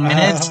couple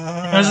minutes.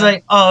 I was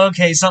like, oh,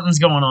 okay, something's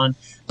going on.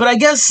 But I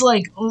guess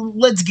like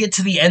let's get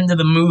to the end of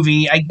the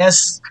movie. I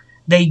guess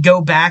they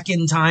go back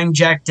in time,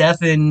 Jack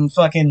Death and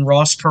fucking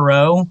Ross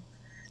Perot.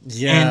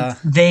 Yeah.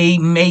 And they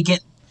make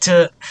it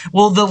to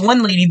the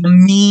one lady, the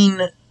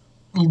mean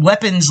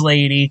weapons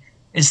lady,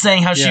 is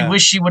saying how she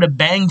wished she would have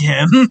banged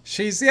him.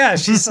 She's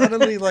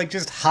suddenly like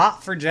just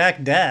hot for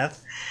Jack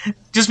Death.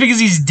 Just because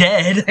he's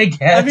dead, I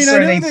guess. I mean,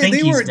 I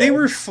know they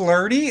were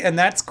flirty, and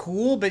that's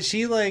cool, but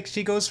she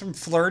goes from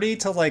flirty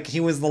to like he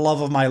was the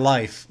love of my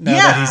life now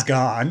that he's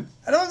gone.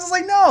 And I was just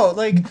like, no,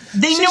 like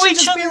they knew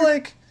each other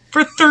like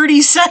for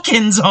 30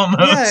 seconds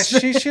almost. Yeah,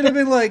 she should have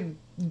been like,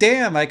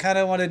 damn, I kind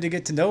of wanted to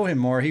get to know him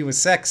more. He was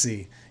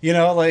sexy,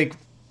 like.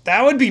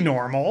 That would be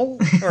normal.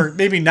 Or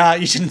maybe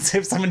not. You shouldn't say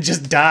if someone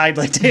just died,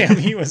 like, damn,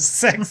 he was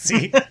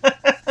sexy.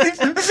 That's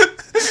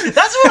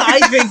what I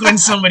think when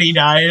somebody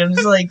died. I'm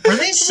just like, were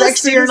they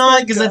sexy or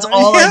not? Because that's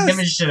all I give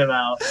a shit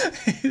about.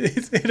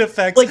 It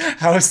affects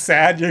how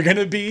sad you're going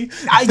to be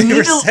if they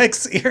were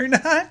sexy or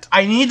not.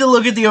 I need to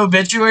look at the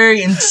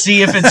obituary and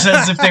see if it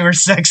says if they were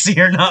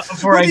sexy or not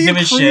before I give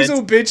a shit.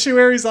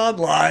 Obituaries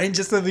online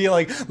just to be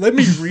like, let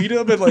me read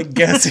them and like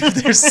guess if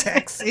they're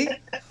sexy.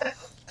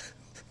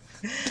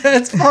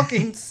 That's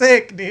fucking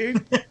sick,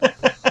 dude.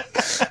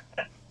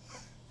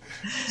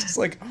 Just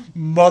like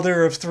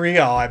mother of 3.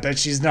 Oh, I bet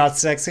she's not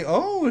sexy.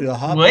 Oh, the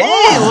hot blonde.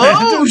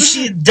 Whoa,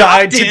 she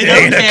died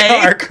today in a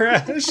car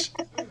crash.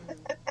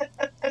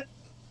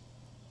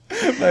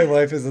 My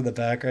wife is in the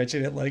background. She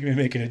didn't like me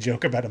making a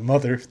joke about a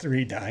mother of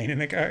 3 dying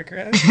in a car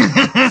crash.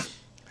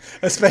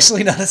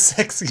 Especially not a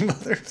sexy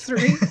mother of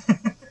 3.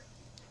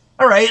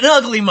 All right, an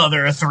ugly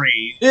mother of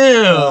 3.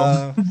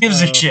 Ew. Who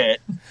gives a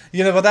shit?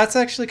 But that's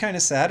actually kind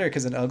of sadder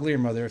because an uglier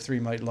mother of 3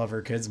 might love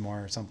her kids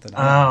more or something.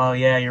 Oh,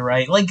 yeah, you're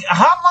right. Like,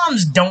 hot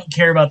moms don't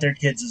care about their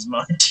kids as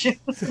much.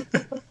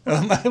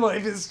 My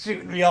wife is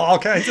shooting me all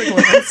kinds of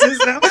glances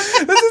now. This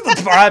is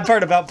the bad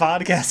part about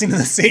podcasting in the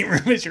same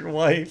room as your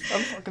wife.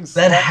 I'm fucking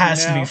that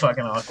has to be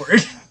fucking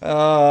awkward.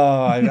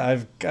 Oh,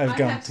 I've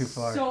gone too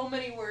far. So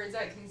many words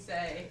I can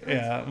say.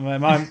 Yeah,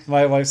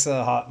 my wife's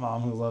a hot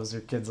mom who loves her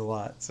kids a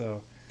lot,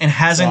 so... And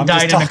hasn't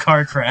died in a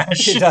car crash.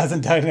 She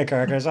hasn't died in a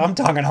car crash. I'm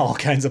talking all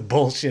kinds of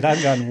bullshit.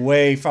 I've gone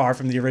way far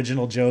from the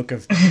original joke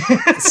of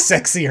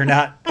sexy or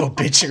not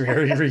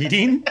obituary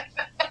reading,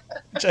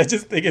 which I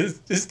just think is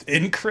just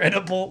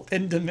incredible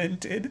and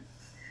demented.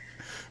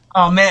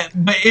 Oh, man.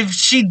 But if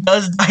she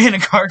does die in a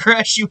car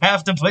crash, you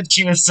have to put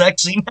she was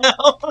sexy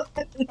now.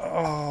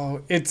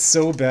 Oh, it's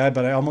so bad,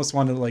 but I almost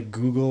want to, like,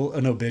 Google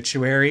an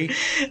obituary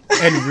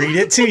and read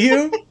it to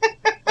you.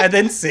 And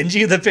then send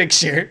you the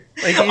picture.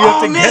 Like you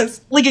have to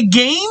guess. Like a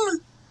game?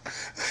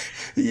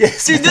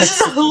 Yes. Dude, this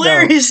is a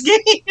hilarious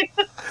game.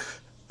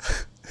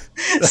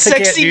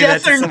 Sexy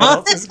death or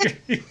not?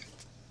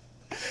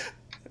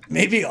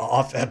 Maybe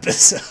off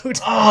episode.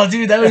 Oh,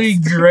 dude, that would be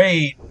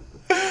great.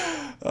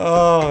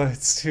 Oh,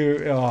 it's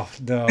too... Oh,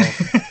 no.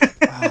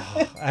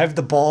 I have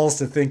the balls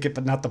to think it,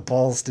 but not the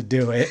balls to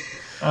do it.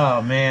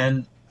 Oh,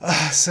 man.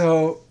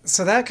 So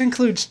that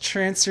concludes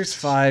Trancers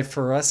 5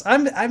 for us.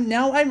 I'm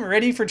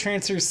ready for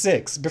Trancers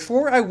 6.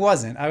 Before I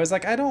wasn't. I was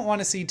like, I don't want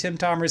to see Tim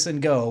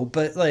Thomerson go,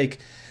 but like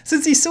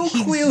since he so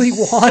clearly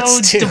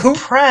wants so to.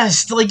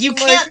 Depressed, like you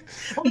can't.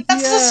 Like,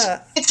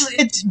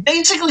 it's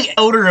basically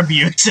elder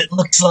abuse. It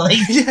looks like.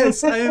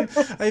 Yes,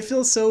 I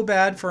feel so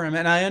bad for him,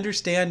 and I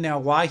understand now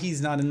why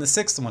he's not in the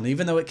 6th one,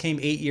 even though it came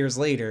 8 years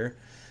later.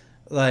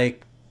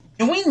 Like,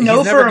 and we know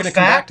he's never for a gonna fact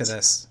come back to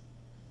this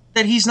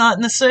that he's not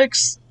in the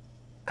 6th.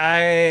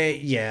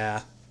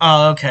 Yeah.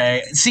 Oh,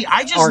 okay. See,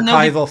 I just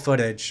archival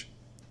footage.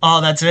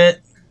 Oh, that's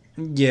it.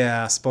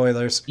 Yeah,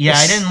 spoilers. Yeah,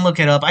 I didn't look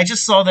it up. I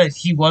just saw that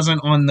he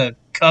wasn't on the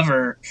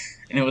cover,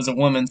 and it was a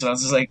woman. So I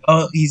was just like,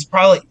 oh, he's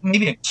probably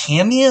maybe a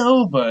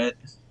cameo, but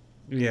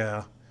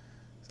yeah.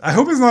 I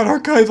hope it's not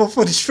archival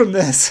footage from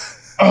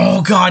this.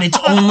 Oh God, it's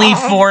only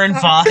 4 and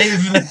 5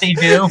 that they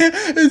do.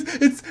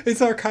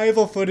 It's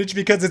archival footage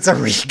because it's a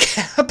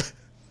recap.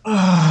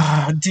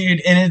 Oh,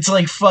 dude, and it's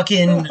like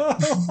fucking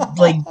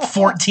like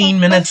 14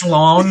 minutes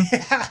long.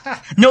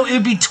 Yeah. No, it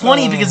would be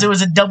 20 because it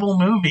was a double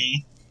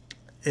movie.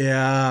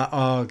 Yeah.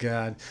 Oh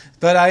God.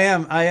 But I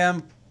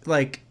am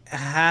like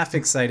half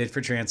excited for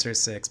Transfer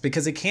 6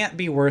 because it can't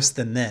be worse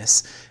than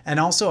this. And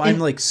also, I'm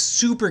like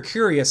super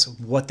curious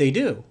what they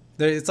do.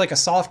 It's like a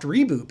soft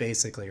reboot,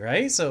 basically,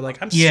 right? So like,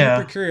 I'm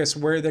super curious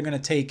where they're gonna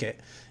take it.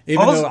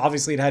 Even though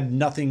obviously it had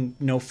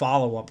no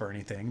follow up or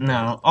anything.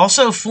 No.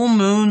 Also, Full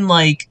Moon,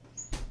 like,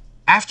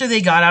 after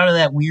they got out of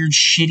that weird,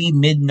 shitty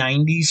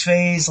mid-90s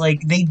phase,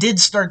 like, they did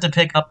start to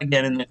pick up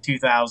again in the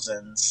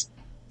 2000s.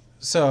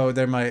 So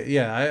there might,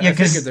 I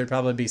figured there'd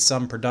probably be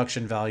some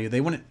production value.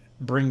 They wouldn't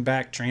bring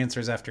back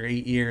Transfers after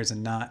 8 years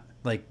and not,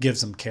 like, give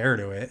some care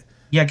to it.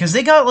 Yeah, because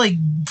they got, like,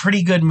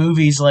 pretty good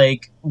movies,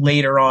 like,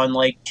 later on,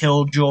 like,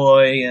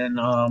 Killjoy and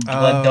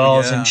Blood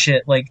Dolls and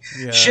shit. Like,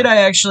 shit I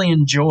actually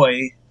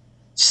enjoy.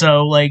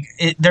 So, like,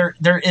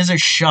 there is a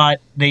shot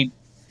they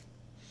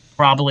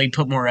probably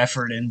put more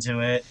effort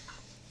into it.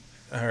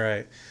 All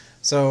right.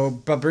 So,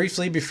 but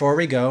briefly before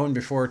we go and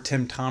before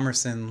Tim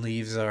Thomerson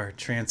leaves our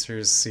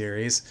Transfers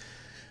series,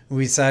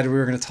 we decided we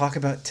were going to talk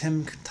about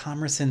Tim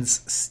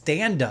Thomerson's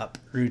stand-up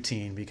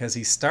routine because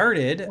he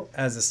started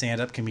as a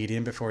stand-up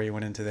comedian before he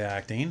went into the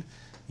acting.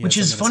 Which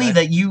is funny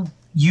that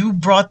you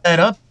brought that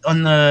up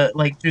on the,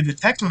 like, through the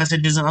text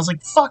messages, and I was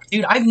like, fuck,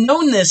 dude, I've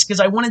known this because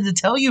I wanted to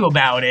tell you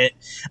about it,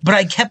 but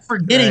I kept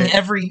forgetting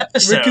every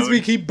episode. Because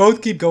we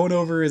both keep going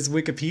over his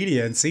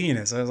Wikipedia and seeing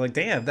it, so I was like,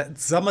 damn,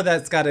 some of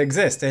that's got to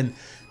exist, and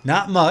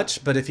not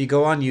much, but if you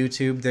go on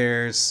YouTube,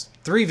 there's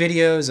 3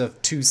 videos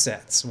of 2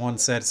 sets. One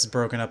set is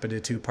broken up into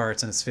 2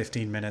 parts, and it's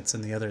 15 minutes,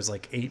 and the other is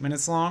like 8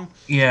 minutes long.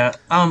 Yeah.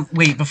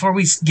 Wait, before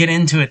we get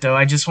into it, though,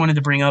 I just wanted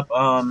to bring up,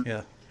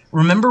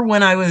 remember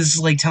when I was,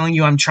 like, telling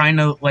you I'm trying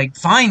to, like,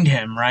 find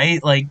him,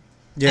 right? Like,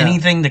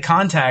 anything to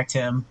contact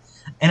him.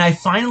 And I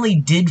finally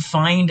did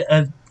find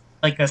a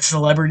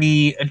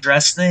celebrity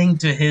address thing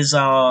to his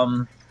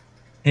talent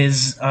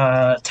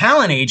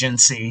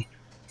agency.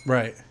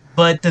 Right.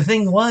 But the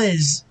thing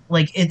was,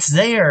 like, it's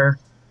there,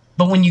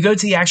 but when you go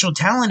to the actual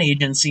talent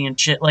agency and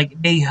shit,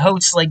 like, they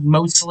host, like,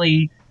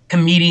 mostly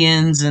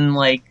comedians and,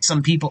 like,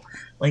 some people.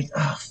 Like,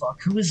 oh,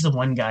 fuck, who is the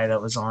one guy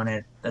that was on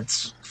it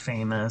that's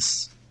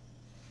famous?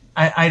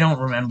 I don't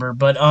remember,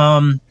 but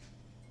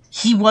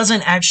he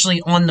wasn't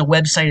actually on the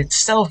website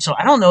itself, so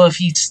I don't know if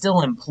he's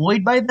still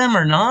employed by them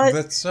or not.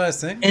 That's what I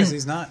was thinking, because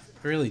he's not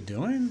really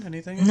doing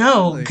anything.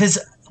 No, because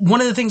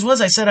one of the things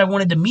was I said I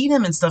wanted to meet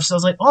him and stuff, so I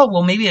was like, oh,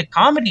 well, maybe a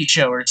comedy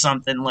show or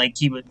something. Like,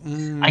 he would,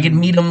 I could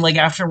meet him, like,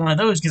 after one of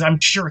those, because I'm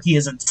sure he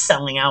isn't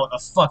selling out a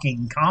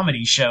fucking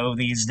comedy show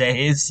these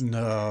days.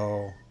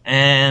 No.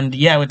 And,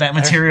 yeah, with that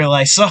material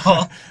I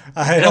saw.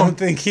 I don't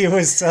think he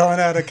was selling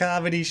out a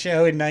comedy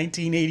show in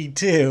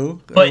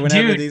 1982, but or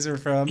whenever dude, these were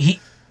from.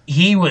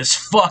 He was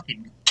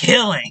fucking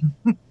killing.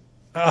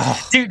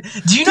 Oh. Dude,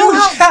 do you know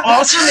how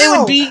awesome it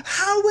would be?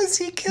 How was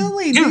he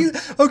killing? Dude,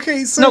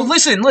 okay, so... No,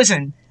 listen.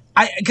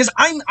 Because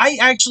I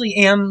actually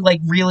am, like,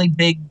 really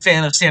big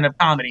fan of stand-up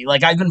comedy.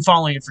 Like, I've been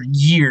following it for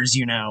years,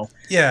 you know.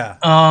 Yeah.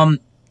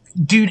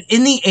 Dude,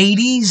 in the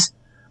 80s,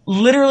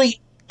 literally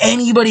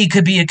anybody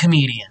could be a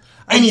comedian.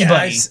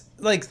 Anybody.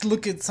 Like,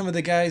 look at some of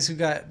the guys who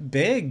got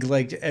big,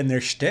 like, and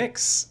their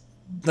shticks.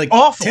 Like,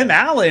 awful. Tim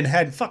Allen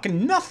had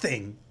fucking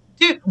nothing.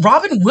 Dude,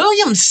 Robin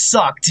Williams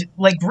sucked.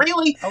 Like,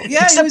 really? Oh,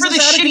 yeah, except for the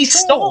shit he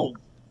stole.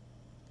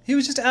 He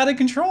was just out of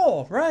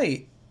control,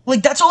 right.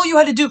 Like, that's all you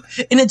had to do.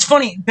 And it's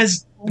funny,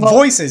 because...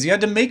 voices. You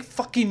had to make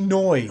fucking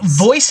noise.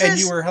 Voices? And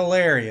you were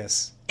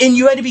hilarious. And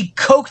you had to be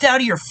coked out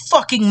of your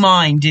fucking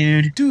mind,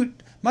 dude.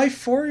 Dude, my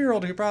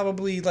 4-year-old who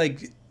probably,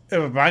 like,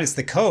 minus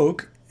the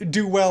coke...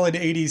 do well in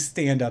 80s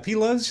stand-up. He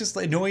loves just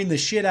annoying the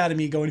shit out of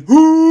me going,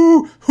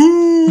 hoo,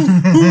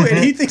 and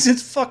he thinks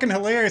it's fucking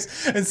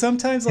hilarious. And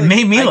sometimes, like... It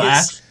made me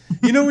laugh.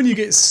 You know when you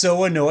get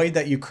so annoyed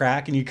that you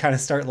crack and you kind of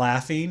start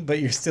laughing, but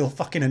you're still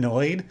fucking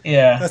annoyed?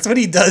 Yeah. That's what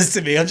he does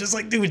to me. I'm just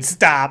like, dude,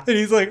 stop. And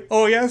he's like,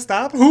 oh yeah,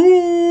 stop? And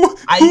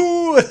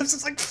I'm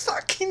just like,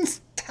 fucking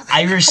stop.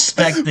 I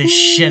respect the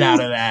shit out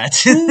of that.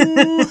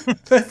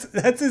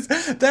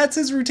 that's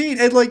his routine.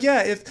 And like,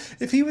 yeah,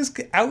 if he was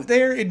out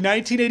there in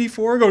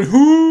 1984 going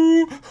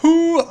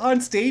who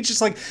on stage,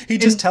 just like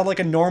he'd just tell like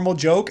a normal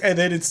joke, and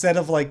then instead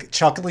of like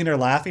chuckling or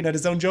laughing at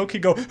his own joke,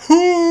 he'd go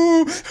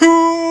who,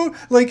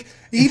 like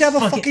he'd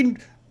have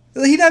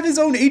he'd have his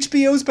own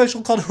HBO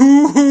special called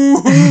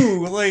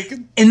Who, like,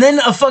 and then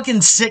a fucking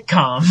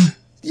sitcom.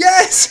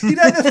 Yes, he'd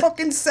have a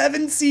fucking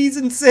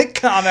 7-season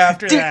sitcom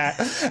after that,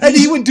 and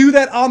he would do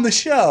that on the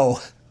show.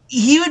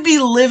 He would be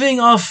living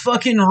off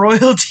fucking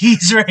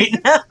royalties right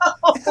now.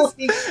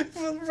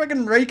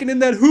 Fucking raking in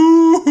that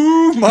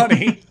who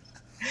money.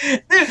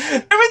 Dude,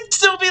 there would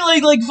still be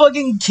like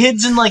fucking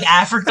kids in like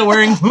Africa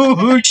wearing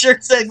hoo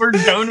shirts that were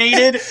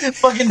donated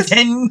fucking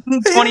 10,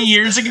 20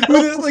 years ago.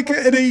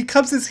 And he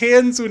cups his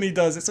hands when he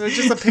does it. So it's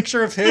just a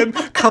picture of him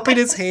cupping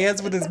his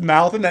hands with his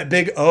mouth and that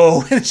big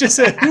O. And it's just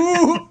a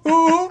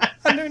hoo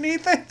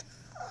underneath it.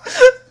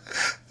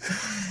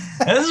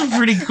 That's a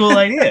pretty cool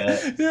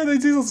idea. Yeah, they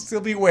do still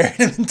be wearing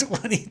them in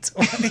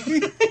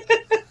 2020.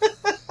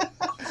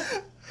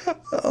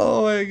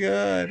 Oh my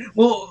god.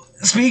 Well,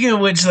 speaking of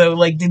which, though,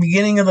 like the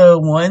beginning of the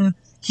one,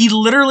 he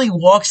literally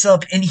walks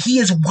up and he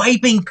is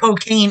wiping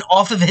cocaine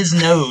off of his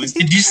nose.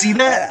 Did you see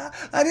that?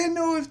 I didn't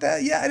know if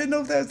that. Yeah, I didn't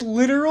know if that was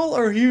literal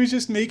or he was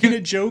just making a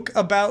joke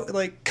about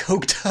like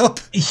coked up.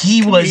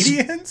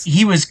 Comedians.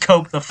 He was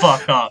coked the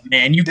fuck up,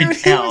 man. You could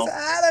tell. He was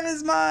out of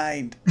his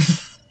mind.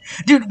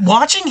 Dude,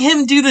 watching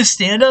him do the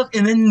stand-up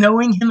and then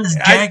knowing him as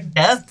Jack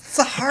Death...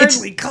 It's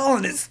hardly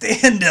calling it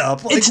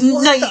stand-up. Like, it's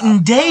night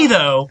and day,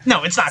 though.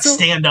 No, it's not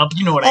stand-up.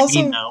 You know what I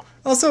mean, though.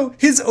 Also,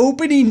 his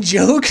opening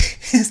joke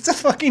is to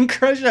fucking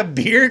crush a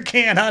beer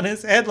can on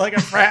his head like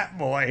a frat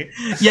boy.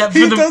 Yeah, for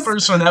the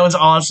first one, that was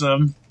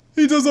awesome.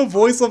 He does a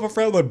voice of a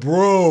frat like,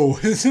 bro.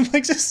 And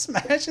like, just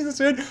smashing his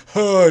head.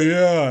 Oh,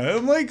 yeah.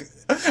 I'm like...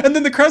 And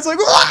then the crowd's like,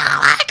 oh,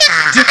 my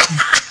God!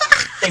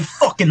 They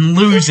fucking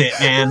lose it,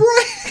 man.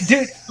 Right.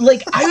 Dude,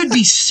 like, I would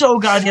be so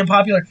goddamn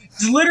popular.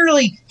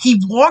 Literally, he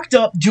walked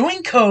up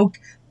doing coke,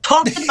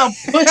 talked about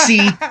pussy,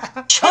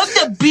 chugged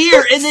a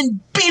beer, and then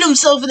beat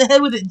himself in the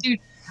head with it. Dude,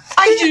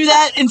 I do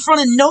that in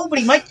front of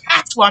nobody. My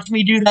cats watch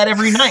me do that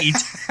every night.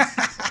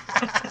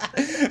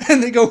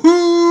 And they go,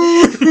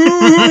 hoo.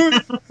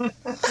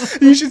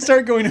 You should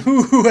start going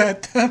hoo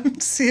at them.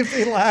 See if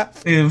they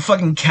laugh. Dude,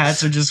 fucking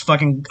cats are just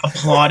fucking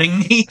applauding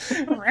me.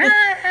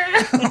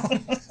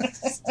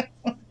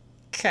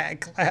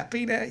 Cat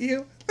clapping at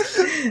you.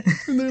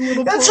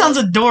 That sounds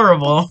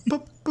adorable.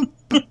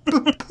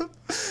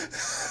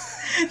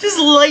 Just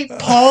light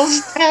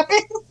paws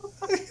tapping.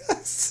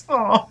 Yes.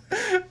 Oh.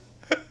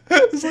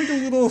 It's like a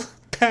little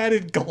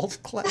padded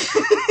golf clap.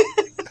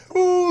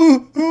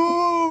 Ooh,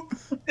 ooh.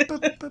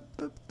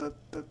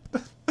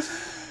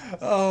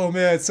 Oh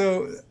man,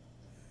 so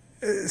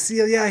see,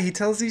 yeah, he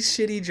tells these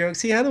shitty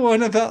jokes. He had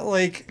one about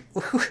like,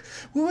 what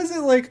was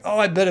it like? Oh,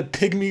 I bet a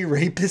pygmy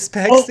rapist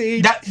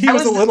backstage. He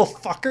was a little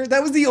fucker.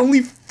 That was the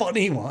only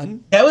funny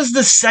one. That was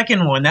the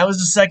second one. That was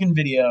the second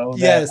video.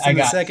 Yes,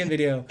 the second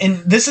video. And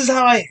this is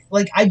how I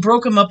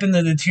broke them up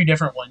into the two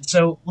different ones.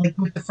 So like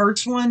with the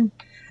first one,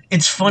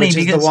 it's funny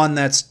because is the one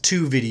that's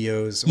two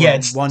videos. Yeah,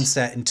 it's one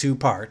set in two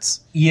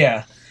parts.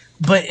 Yeah,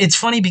 but it's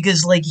funny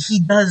because like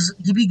he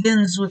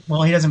begins with,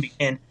 well, he doesn't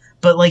begin.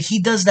 But, like, he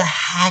does the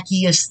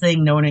hackiest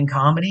thing known in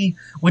comedy,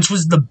 which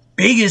was the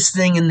biggest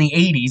thing in the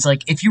 80s.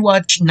 Like, if you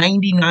watch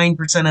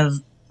 99%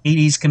 of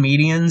 80s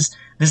comedians,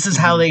 this is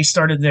how they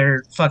started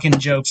their fucking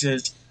jokes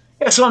is,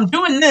 yeah, so I'm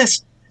doing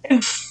this,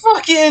 and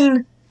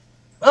fucking,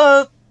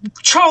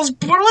 Charles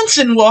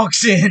Bronson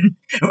walks in.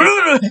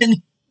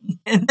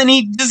 And then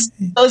he just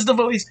does the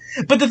voice.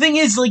 But the thing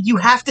is, like, you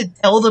have to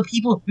tell the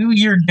people who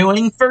you're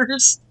doing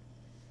first,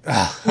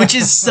 which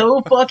is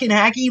so fucking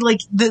hacky. Like,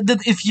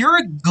 if you're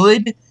a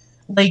good...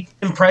 like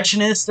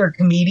impressionist or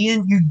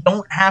comedian, you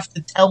don't have to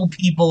tell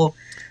people,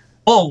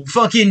 oh,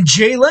 fucking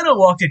Jay Leno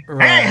walked in.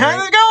 Right. Hey,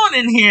 how's it going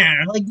in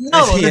here? Like,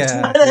 no,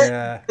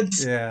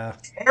 that's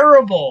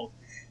terrible.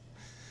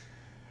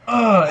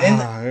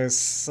 It was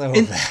so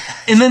bad.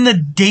 And then the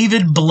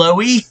David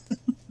Blowie.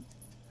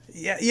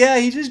 Yeah,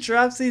 he just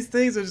drops these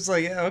things. I'm just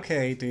like, yeah,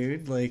 okay,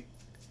 dude, like.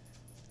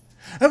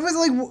 I was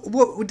like,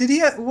 what did he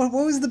have, what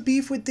was the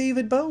beef with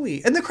David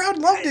Bowie? And the crowd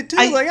loved it too.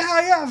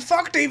 Yeah,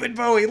 fuck David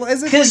Bowie.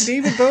 As if like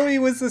David Bowie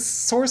was the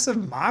source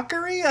of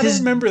mockery. I don't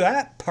remember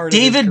that part.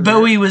 David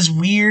Bowie was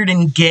weird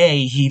and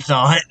gay. He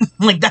thought,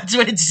 like that's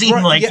what it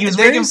seemed like. Yeah, he was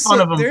making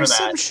fun of him for that. There's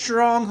some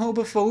strong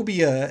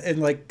homophobia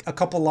in like a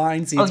couple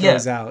lines he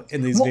throws out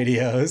in these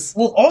videos.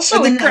 Well,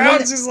 also and the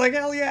crowd's just like,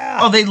 hell yeah.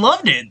 Oh, they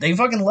loved it. They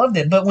fucking loved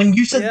it. But when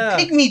you said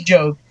the pygmy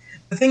joke.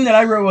 The thing that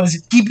I wrote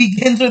was, he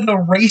begins with a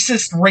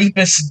racist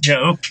rapist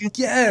joke.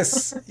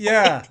 Yes,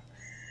 yeah.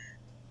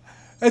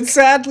 And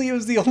sadly, it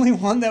was the only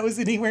one that was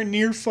anywhere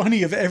near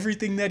funny of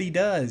everything that he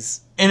does.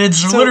 And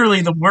it's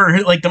literally the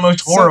word, like the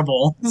most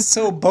horrible.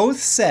 So both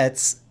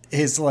sets,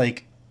 his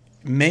like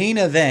main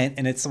event,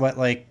 and it's what,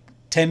 like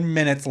 10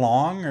 minutes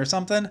long or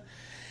something,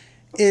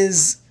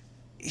 is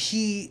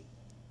he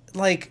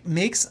like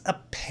makes a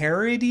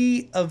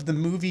parody of the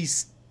movie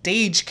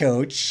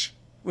Stagecoach,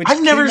 which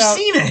I've never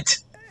seen it.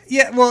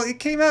 Yeah, well, it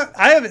came out.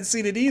 I haven't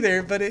seen it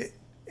either, but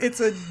it's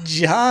a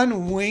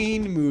John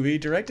Wayne movie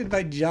directed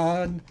by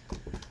John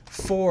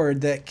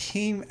Ford that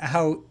came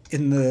out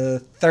in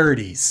the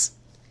 30s.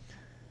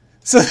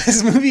 So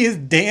this movie is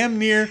damn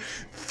near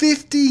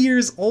 50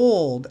 years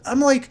old. I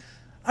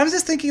was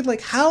just thinking,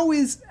 like, how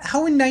is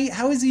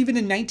even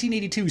in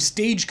 1982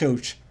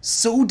 Stagecoach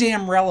so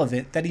damn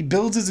relevant that he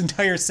builds his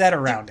entire set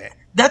around it?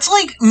 That's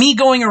like me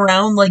going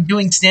around, like,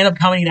 doing stand-up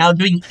comedy now,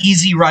 doing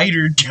Easy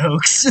Rider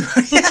jokes.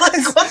 Yes.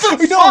 Like, what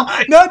the No,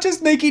 fuck? not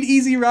just making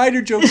Easy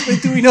Rider jokes,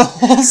 but doing a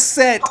whole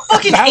set.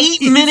 Fucking about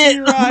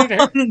 8-minute long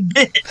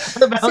bit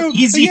about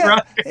Easy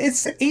Rider.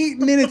 It's 8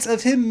 minutes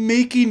of him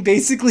making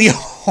basically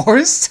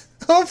horse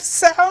hoof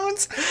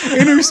sounds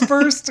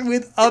interspersed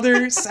with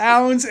other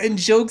sounds and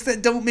jokes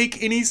that don't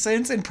make any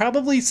sense and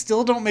probably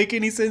still don't make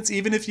any sense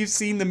even if you've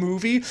seen the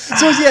movie.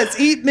 So yeah, it's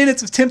 8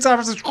 minutes of Tim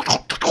Thomas.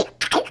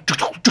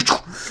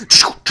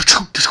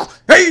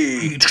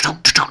 Hey!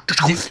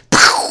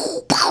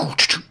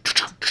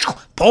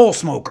 Pole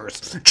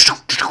smokers.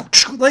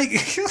 Like,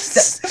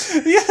 yes, that's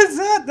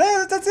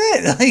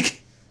it.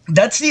 Like,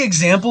 that's the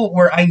example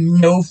where I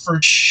know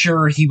for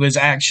sure he was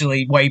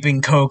actually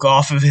wiping coke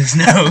off of his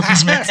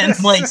nose, man.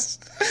 Like,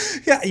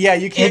 yeah,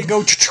 you can't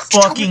go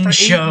fucking for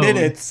showed. 8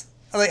 minutes.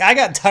 Like, I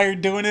got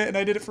tired doing it, and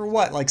I did it for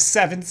what, like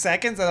 7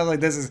 seconds? And I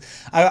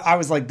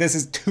was like, this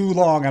is too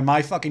long on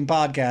my fucking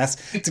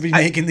podcast to be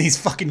making these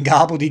fucking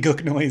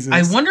gobbledygook noises.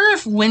 I wonder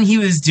if when he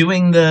was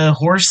doing the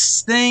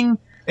horse thing,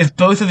 if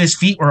both of his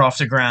feet were off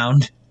the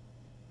ground.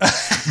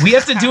 We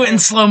have to do it in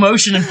slow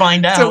motion and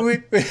find out. So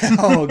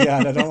oh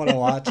god, I don't want to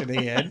watch it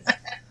again.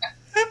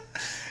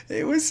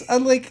 It was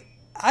like,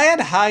 I had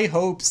high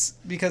hopes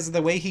because of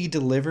the way he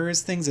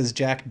delivers things as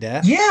Jack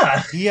Death.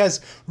 Yeah. He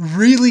has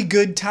really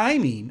good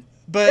timing.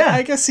 But yeah.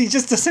 I guess he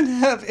just doesn't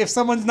have, if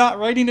someone's not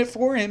writing it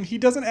for him, he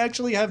doesn't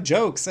actually have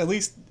jokes, at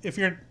least if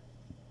you're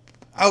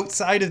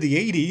outside of the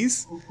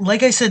 80s.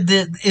 Like I said,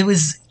 it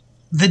was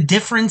the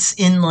difference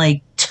in,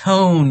 like,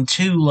 tone,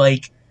 too.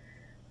 Like,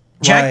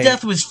 Jack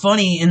Death was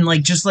funny in,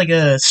 like, just like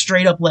a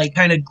straight up, like,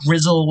 kind of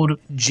grizzled,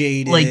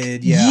 jaded,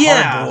 like,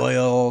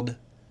 hard-boiled.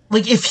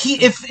 Like,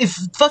 if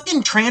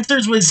fucking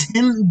Trancers was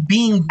him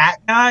being that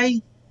guy,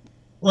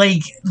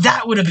 like,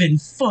 that would have been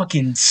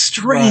fucking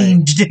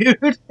strange,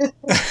 dude.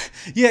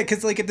 Yeah,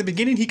 because, like, at the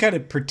beginning, he kind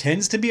of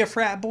pretends to be a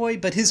frat boy,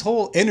 but his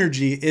whole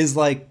energy is,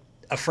 like,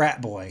 a frat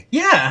boy.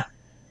 Yeah.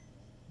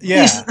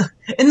 Yeah.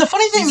 And the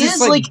funny thing he's is,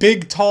 just, like,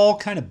 big, tall,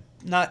 kind of,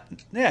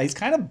 he's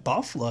kind of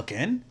buff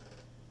looking.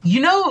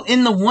 You know,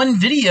 in the one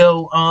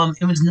video,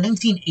 it was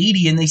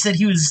 1980, and they said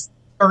he was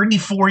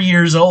 34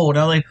 years old.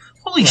 I was like,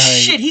 holy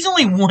shit, he's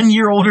only 1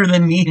 year older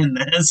than me in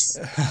this.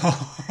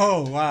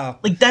 Oh, wow.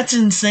 Like, that's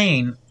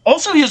insane.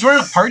 Also, he was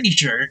wearing a party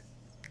shirt.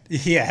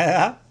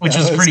 Yeah. Which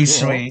is pretty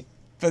sweet.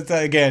 But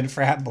again,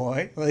 frat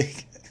boy.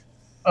 Like,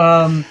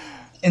 and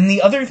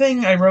the other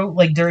thing I wrote,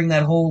 like, during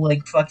that whole,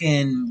 like,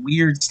 fucking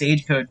weird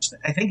Stagecoach,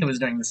 I think it was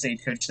during the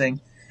Stagecoach thing,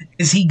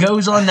 is he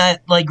goes on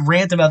that, like,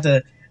 rant about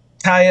the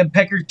tie a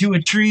pecker to a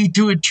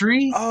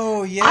tree.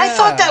 Oh, yeah. I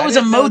thought that was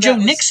a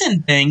Mojo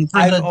Nixon thing.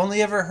 I've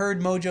only ever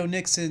heard Mojo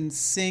Nixon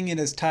sing it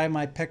as tie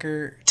my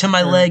pecker to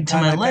my leg, to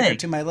my leg.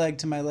 To my leg,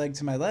 to my leg,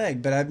 to my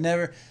leg. But I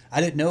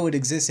didn't know it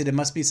existed. It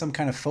must be some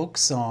kind of folk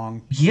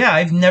song. Yeah,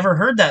 I've never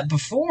heard that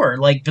before,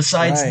 like,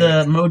 besides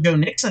the Mojo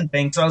Nixon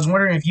thing. So I was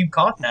wondering if you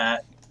caught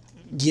that.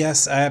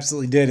 Yes, I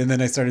absolutely did. And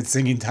then I started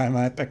singing tie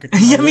my pecker to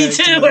my leg. Me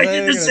too. I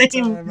did the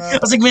same. I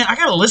was like, man, I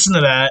gotta listen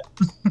to that.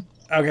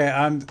 Okay,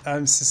 I'm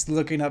just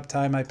looking up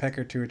 "Tie My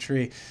Pecker to a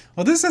Tree."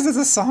 Well, this is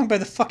a song by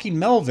the fucking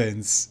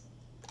Melvins.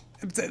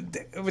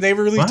 They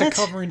released a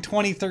cover in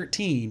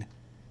 2013.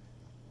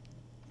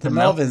 The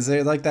Melvins,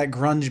 they're like that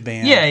grunge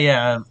band.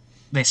 Yeah,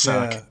 they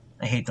suck. Yeah.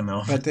 I hate the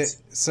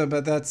Melvins.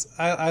 But that's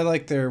I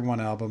like their one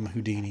album,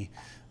 Houdini.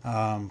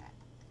 But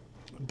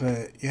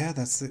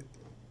yeah,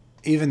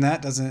 even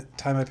that doesn't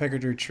 "Tie My Pecker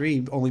to a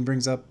Tree" only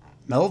brings up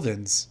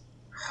Melvins.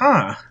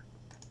 Huh.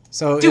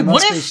 So dude, it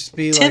must what if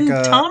be Tim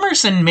like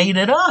Thomerson made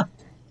it up?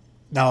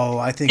 No,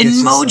 I think and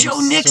it's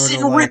Mojo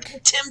Nixon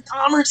ripped Tim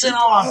Thomerson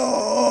off.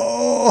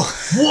 Oh.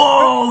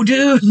 Whoa,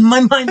 dude, my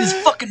mind is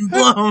fucking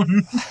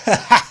blown.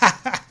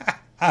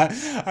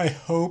 I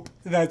hope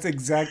that's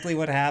exactly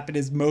what happened.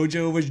 Is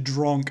Mojo was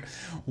drunk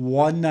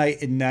one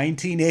night in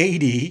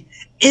 1980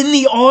 in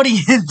the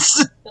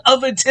audience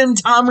of a Tim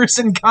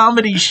Thomerson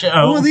comedy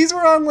show. Well, these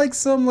were on like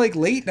some like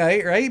late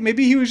night, right?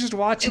 Maybe he was just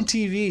watching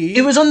TV.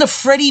 It was on the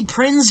Freddie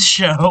Prinze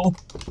show.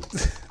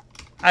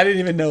 I didn't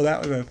even know that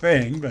was a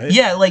thing, but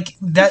yeah, like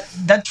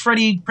that's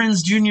Freddie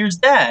Prinze Jr.'s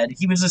dad.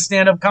 He was a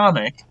stand-up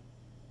comic.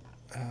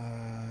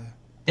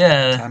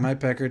 Yeah. Tie My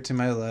Pecker to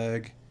My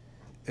Leg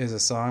is a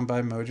song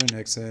by Mojo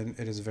Nixon.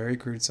 It is a very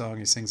crude song.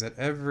 He sings at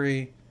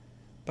every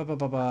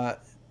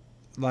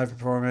live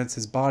performance.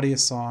 His body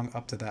is song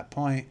up to that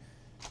point.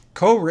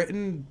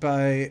 Co-written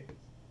by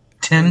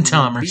Tim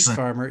Thomerson. Beat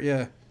Farmer,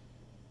 yeah.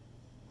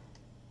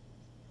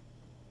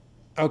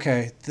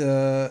 Okay,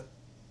 the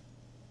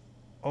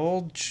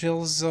Old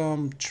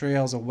Chisholm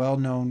Trail is a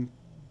well-known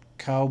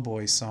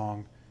cowboy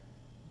song.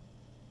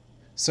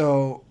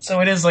 So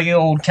it is like an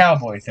old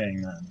cowboy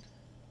thing then.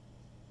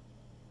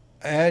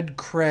 Ed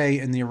Cray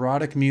in The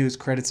Erotic Muse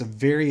credits a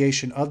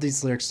variation of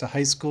these lyrics to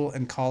high school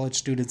and college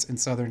students in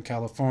Southern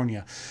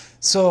California.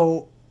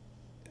 So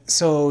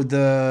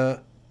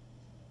the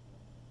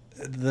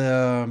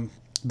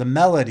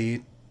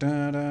melody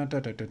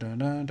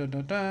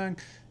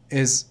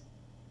is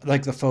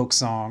like the folk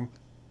song.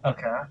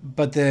 Okay.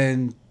 But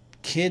then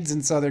kids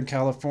in Southern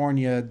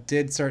California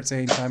did start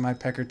saying tie my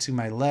pecker to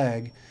my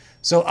leg.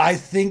 So I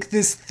think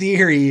this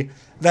theory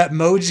that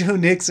Mojo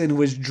Nixon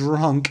was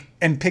drunk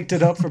and picked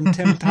it up from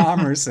Tim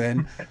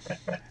Thomerson,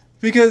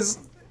 because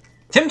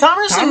Tim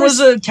Thomerson was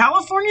a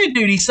California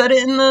dude. He said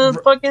it in the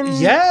fucking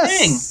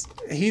thing.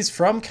 He's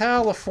from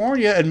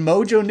California, and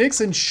Mojo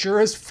Nixon sure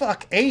as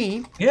fuck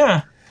ain't.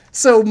 Yeah.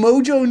 So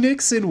Mojo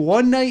Nixon,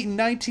 one night in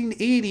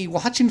 1980,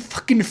 watching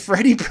fucking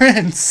Freddie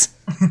Prinze.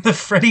 The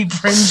Freddie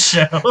Prinze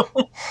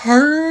Show.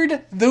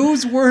 Heard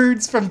those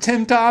words from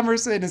Tim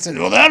Thomerson and said,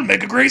 well, that'll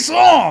make a great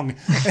song.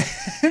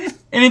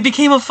 And it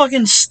became a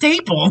fucking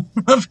staple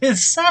of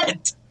his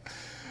set.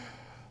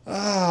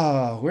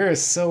 Oh, we're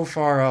so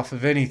far off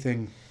of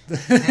anything.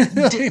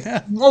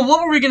 Well,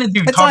 what were we going to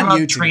do? Talk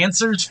about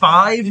Trancers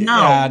 5? No.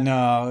 Yeah,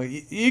 no.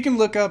 You can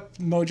look up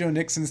Mojo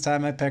Nixon's Tie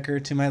My Pecker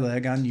to My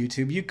Leg on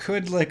YouTube. You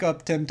could look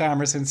up Tim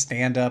Thomerson's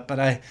stand-up, but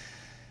I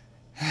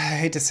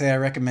hate to say I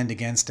recommend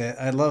against it.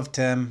 I love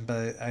Tim,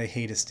 but I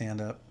hate his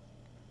stand-up.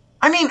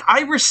 I mean,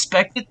 I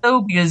respect it,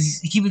 though,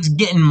 because he was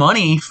getting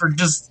money for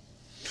just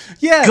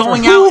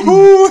going out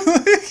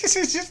and...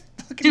 just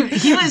dude,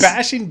 he was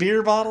bashing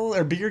beer bottles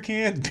or beer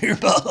cans. Beer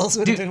bottles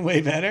would have been way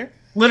better.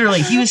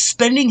 Literally, he was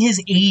spending his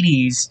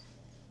 80s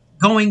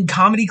going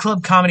comedy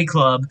club,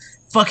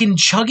 fucking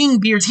chugging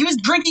beers. He was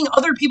drinking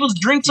other people's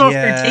drinks off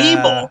their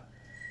table.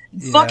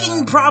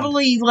 Fucking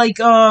probably, like,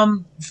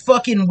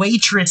 fucking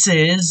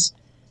waitresses.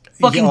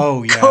 Fucking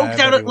coked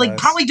out, like,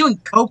 probably doing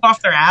coke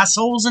off their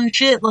assholes and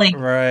shit. Like,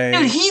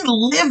 dude, he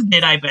lived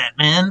it, I bet,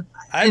 man.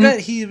 I bet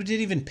he didn't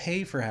even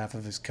pay for half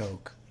of his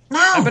coke. No.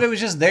 I bet it was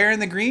just there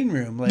in the green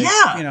room. Like,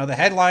 you know, the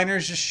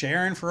headliner's just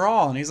sharing for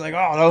all. And he's like,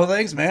 oh, no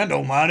thanks, man.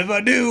 Don't mind if I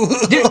do.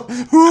 Dude,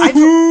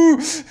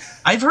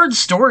 I've heard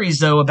stories,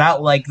 though,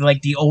 about, like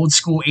the old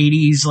school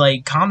 80s,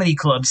 like, comedy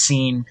club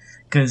scene.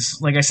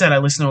 Because, like I said, I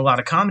listen to a lot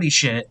of comedy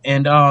shit.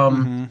 And,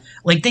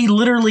 like, they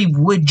literally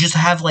would just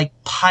have, like,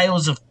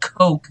 piles of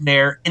coke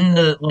there in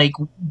the, like,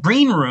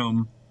 green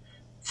room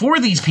for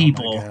these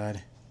people. Oh, my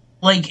God.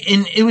 Like,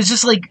 and it was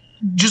just, like,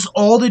 just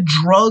all the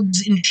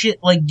drugs and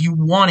shit, like, you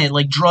wanted,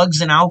 like,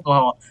 drugs and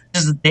alcohol,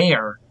 just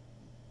there.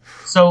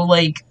 So,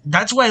 like,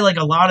 that's why, like,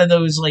 a lot of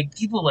those, like,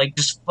 people, like,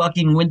 just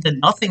fucking went to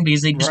nothing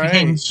because they just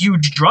became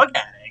huge drug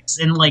addicts.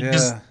 And, like,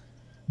 just...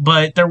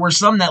 But there were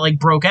some that, like,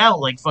 broke out,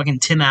 like, fucking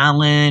Tim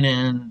Allen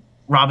and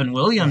Robin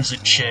Williams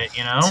and shit,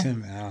 you know?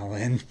 Tim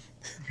Allen.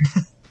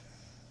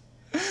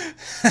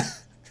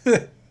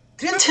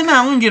 Didn't Tim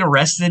Allen get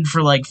arrested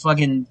for, like,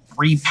 fucking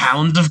 3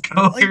 pounds of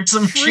coke or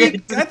some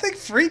shit? I think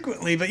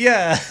frequently, but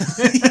yeah.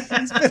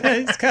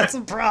 he's got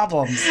some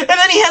problems. And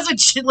then he has a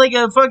shit like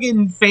a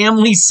fucking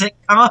family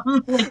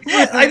sitcom. Like,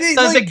 I mean,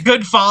 as a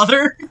good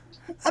father.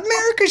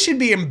 America should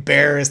be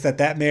embarrassed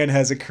that man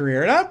has a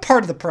career. And I'm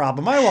part of the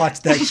problem. I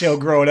watched that show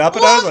growing up,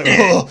 and I was like,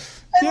 oh.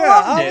 I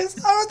thought it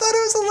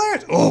was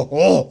hilarious.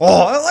 Oh.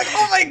 I was like,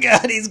 oh my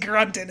God, he's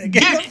grunting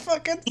again.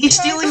 Dude, he's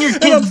stealing your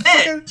kid's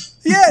bit.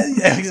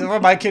 Yeah.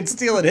 My kid's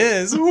stealing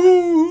his.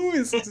 Ooh,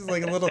 it's just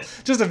like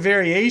just a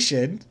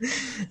variation.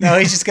 Now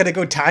he's just going to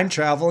go time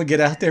travel and get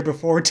out there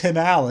before Tim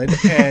Allen,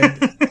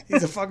 and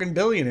he's a fucking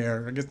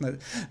billionaire. I guess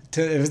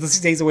if he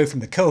stays away from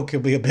the coke, he'll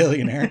be a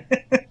billionaire.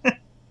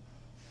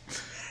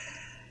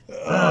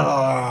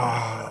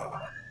 Oh.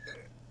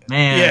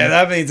 Man. Yeah,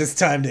 that means it's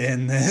time to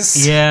end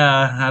this.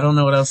 Yeah, I don't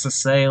know what else to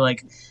say.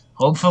 Like,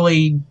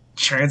 hopefully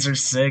Trancer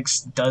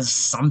 6 does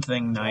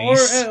something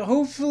nice. Or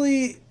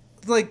hopefully,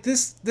 like,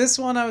 this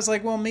one I was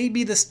like, well,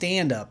 maybe the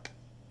stand-up,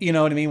 you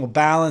know what I mean, will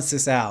balance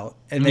this out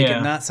and make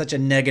it not such a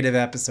negative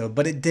episode,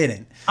 but it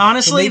didn't.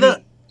 Honestly, so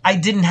I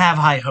didn't have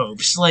high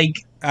hopes. Like,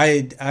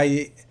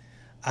 I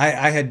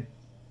had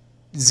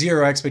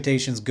zero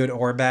expectations, good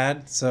or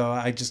bad, so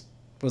I just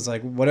was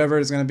like, whatever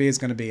it's going to be, it's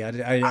going to be. I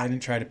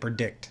didn't try to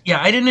predict.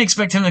 Yeah, I didn't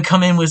expect him to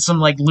come in with some,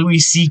 like, Louis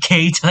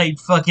C.K. type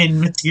fucking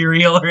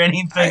material or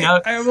anything.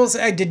 I will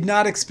say, I did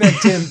not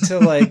expect him to,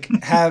 like,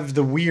 have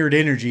the weird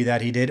energy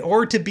that he did,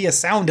 or to be a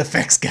sound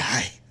effects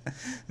guy.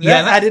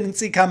 That I didn't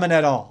see coming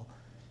at all.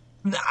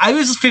 I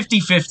was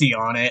 50-50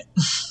 on it.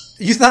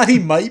 You thought he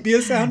might be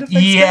a sound effects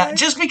guy? Yeah,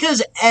 just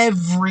because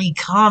every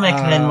comic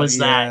then was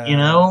that, you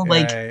know?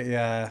 Like,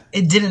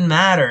 it didn't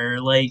matter.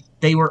 Like,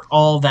 they were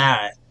all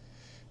that.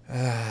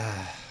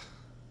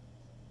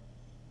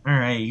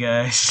 Alright, you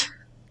guys.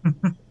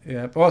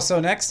 Yeah. Well,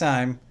 so next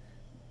time,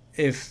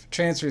 if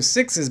Trancer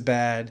 6 is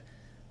bad,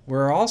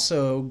 we're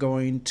also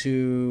going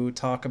to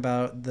talk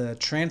about the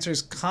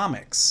Trancers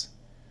comics,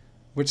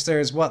 which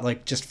there's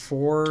just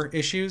 4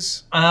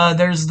 issues?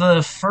 There's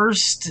the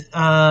first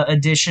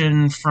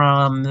edition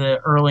from the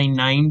early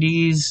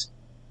 90s.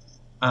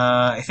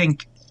 I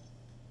think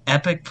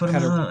Epic put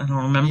them out. I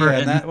don't remember. Yeah,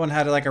 and that one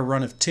had like a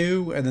run of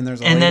 2, and then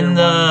there's a and then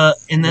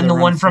the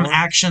one from 4.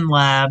 Action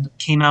Lab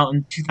came out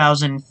in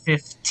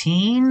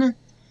 2015.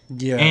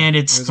 Yeah, and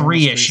it's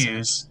 3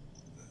 issues.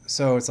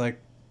 So it's like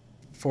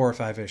 4 or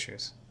 5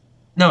 issues.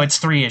 No, it's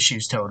 3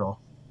 issues total.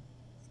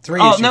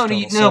 3 issues no,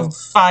 total. no,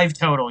 5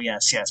 total.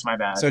 Yes, my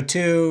bad. So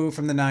 2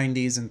 from the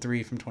 90s and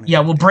 3 from 20.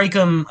 Yeah, we'll break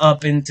them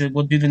up into.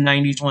 We'll do the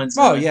 90s ones.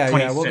 Oh yeah.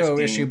 We'll go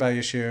issue by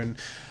issue. And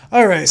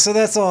all right, so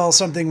that's all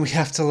something we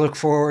have to look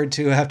forward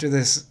to after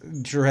this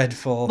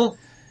dreadful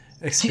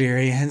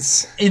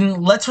experience.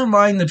 And let's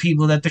remind the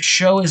people that the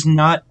show is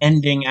not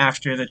ending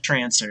after the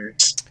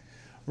transfers.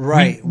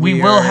 Right.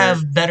 We will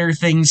have better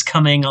things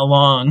coming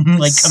along,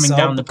 like coming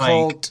down the pike.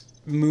 Subcult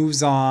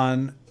moves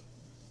on.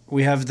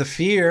 We have The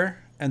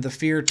Fear and The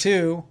Fear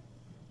 2.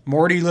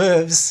 Morty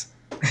Lives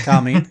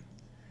coming.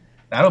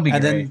 That'll be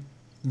great. And then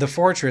the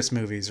Fortress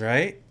movies,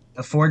 right?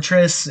 The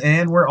Fortress,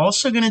 and we're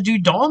also going to do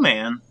Doll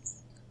Man.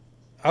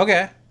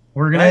 Okay.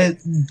 We're going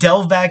to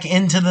delve back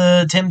into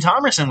the Tim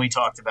Thomerson we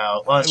talked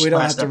about. We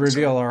don't have to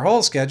reveal our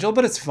whole schedule,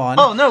 but it's fun.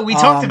 Oh, no, we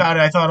talked about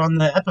it, I thought, on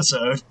the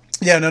episode.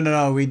 Yeah,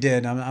 no, we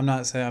did. I'm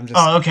not saying. I'm just.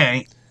 Oh,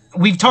 okay.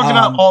 We've talked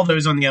about all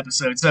those on the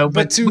episode,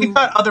 but we've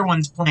got other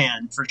ones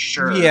planned for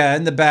sure. Yeah,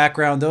 in the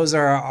background, those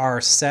are our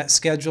set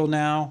schedule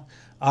now.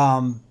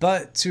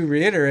 But to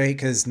reiterate,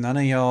 because none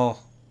of y'all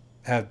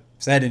have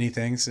said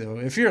anything, so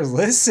if you're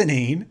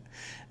listening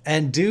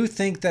and do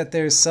think that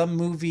there's some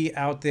movie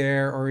out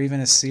there or even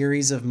a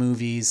series of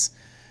movies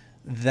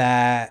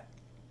that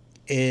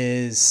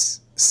is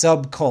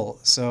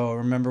subcult. So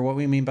remember, what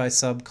we mean by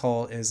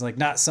subcult is like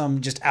not some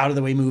just out of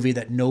the way movie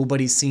that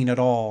nobody's seen at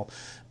all,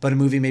 but a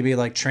movie maybe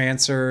like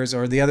Trancers,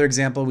 or the other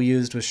example we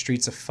used was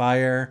Streets of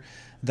Fire,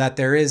 that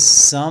there is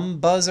some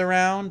buzz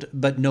around,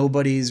 but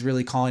nobody's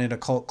really calling it a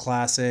cult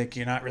classic.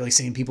 You're not really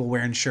seeing people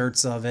wearing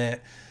shirts of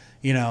it,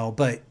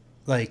 but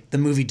like the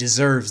movie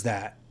deserves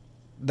that.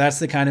 That's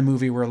the kind of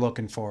movie we're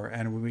looking for,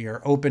 and we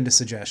are open to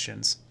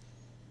suggestions.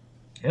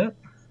 Yep.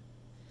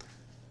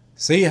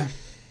 See ya.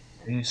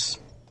 Peace.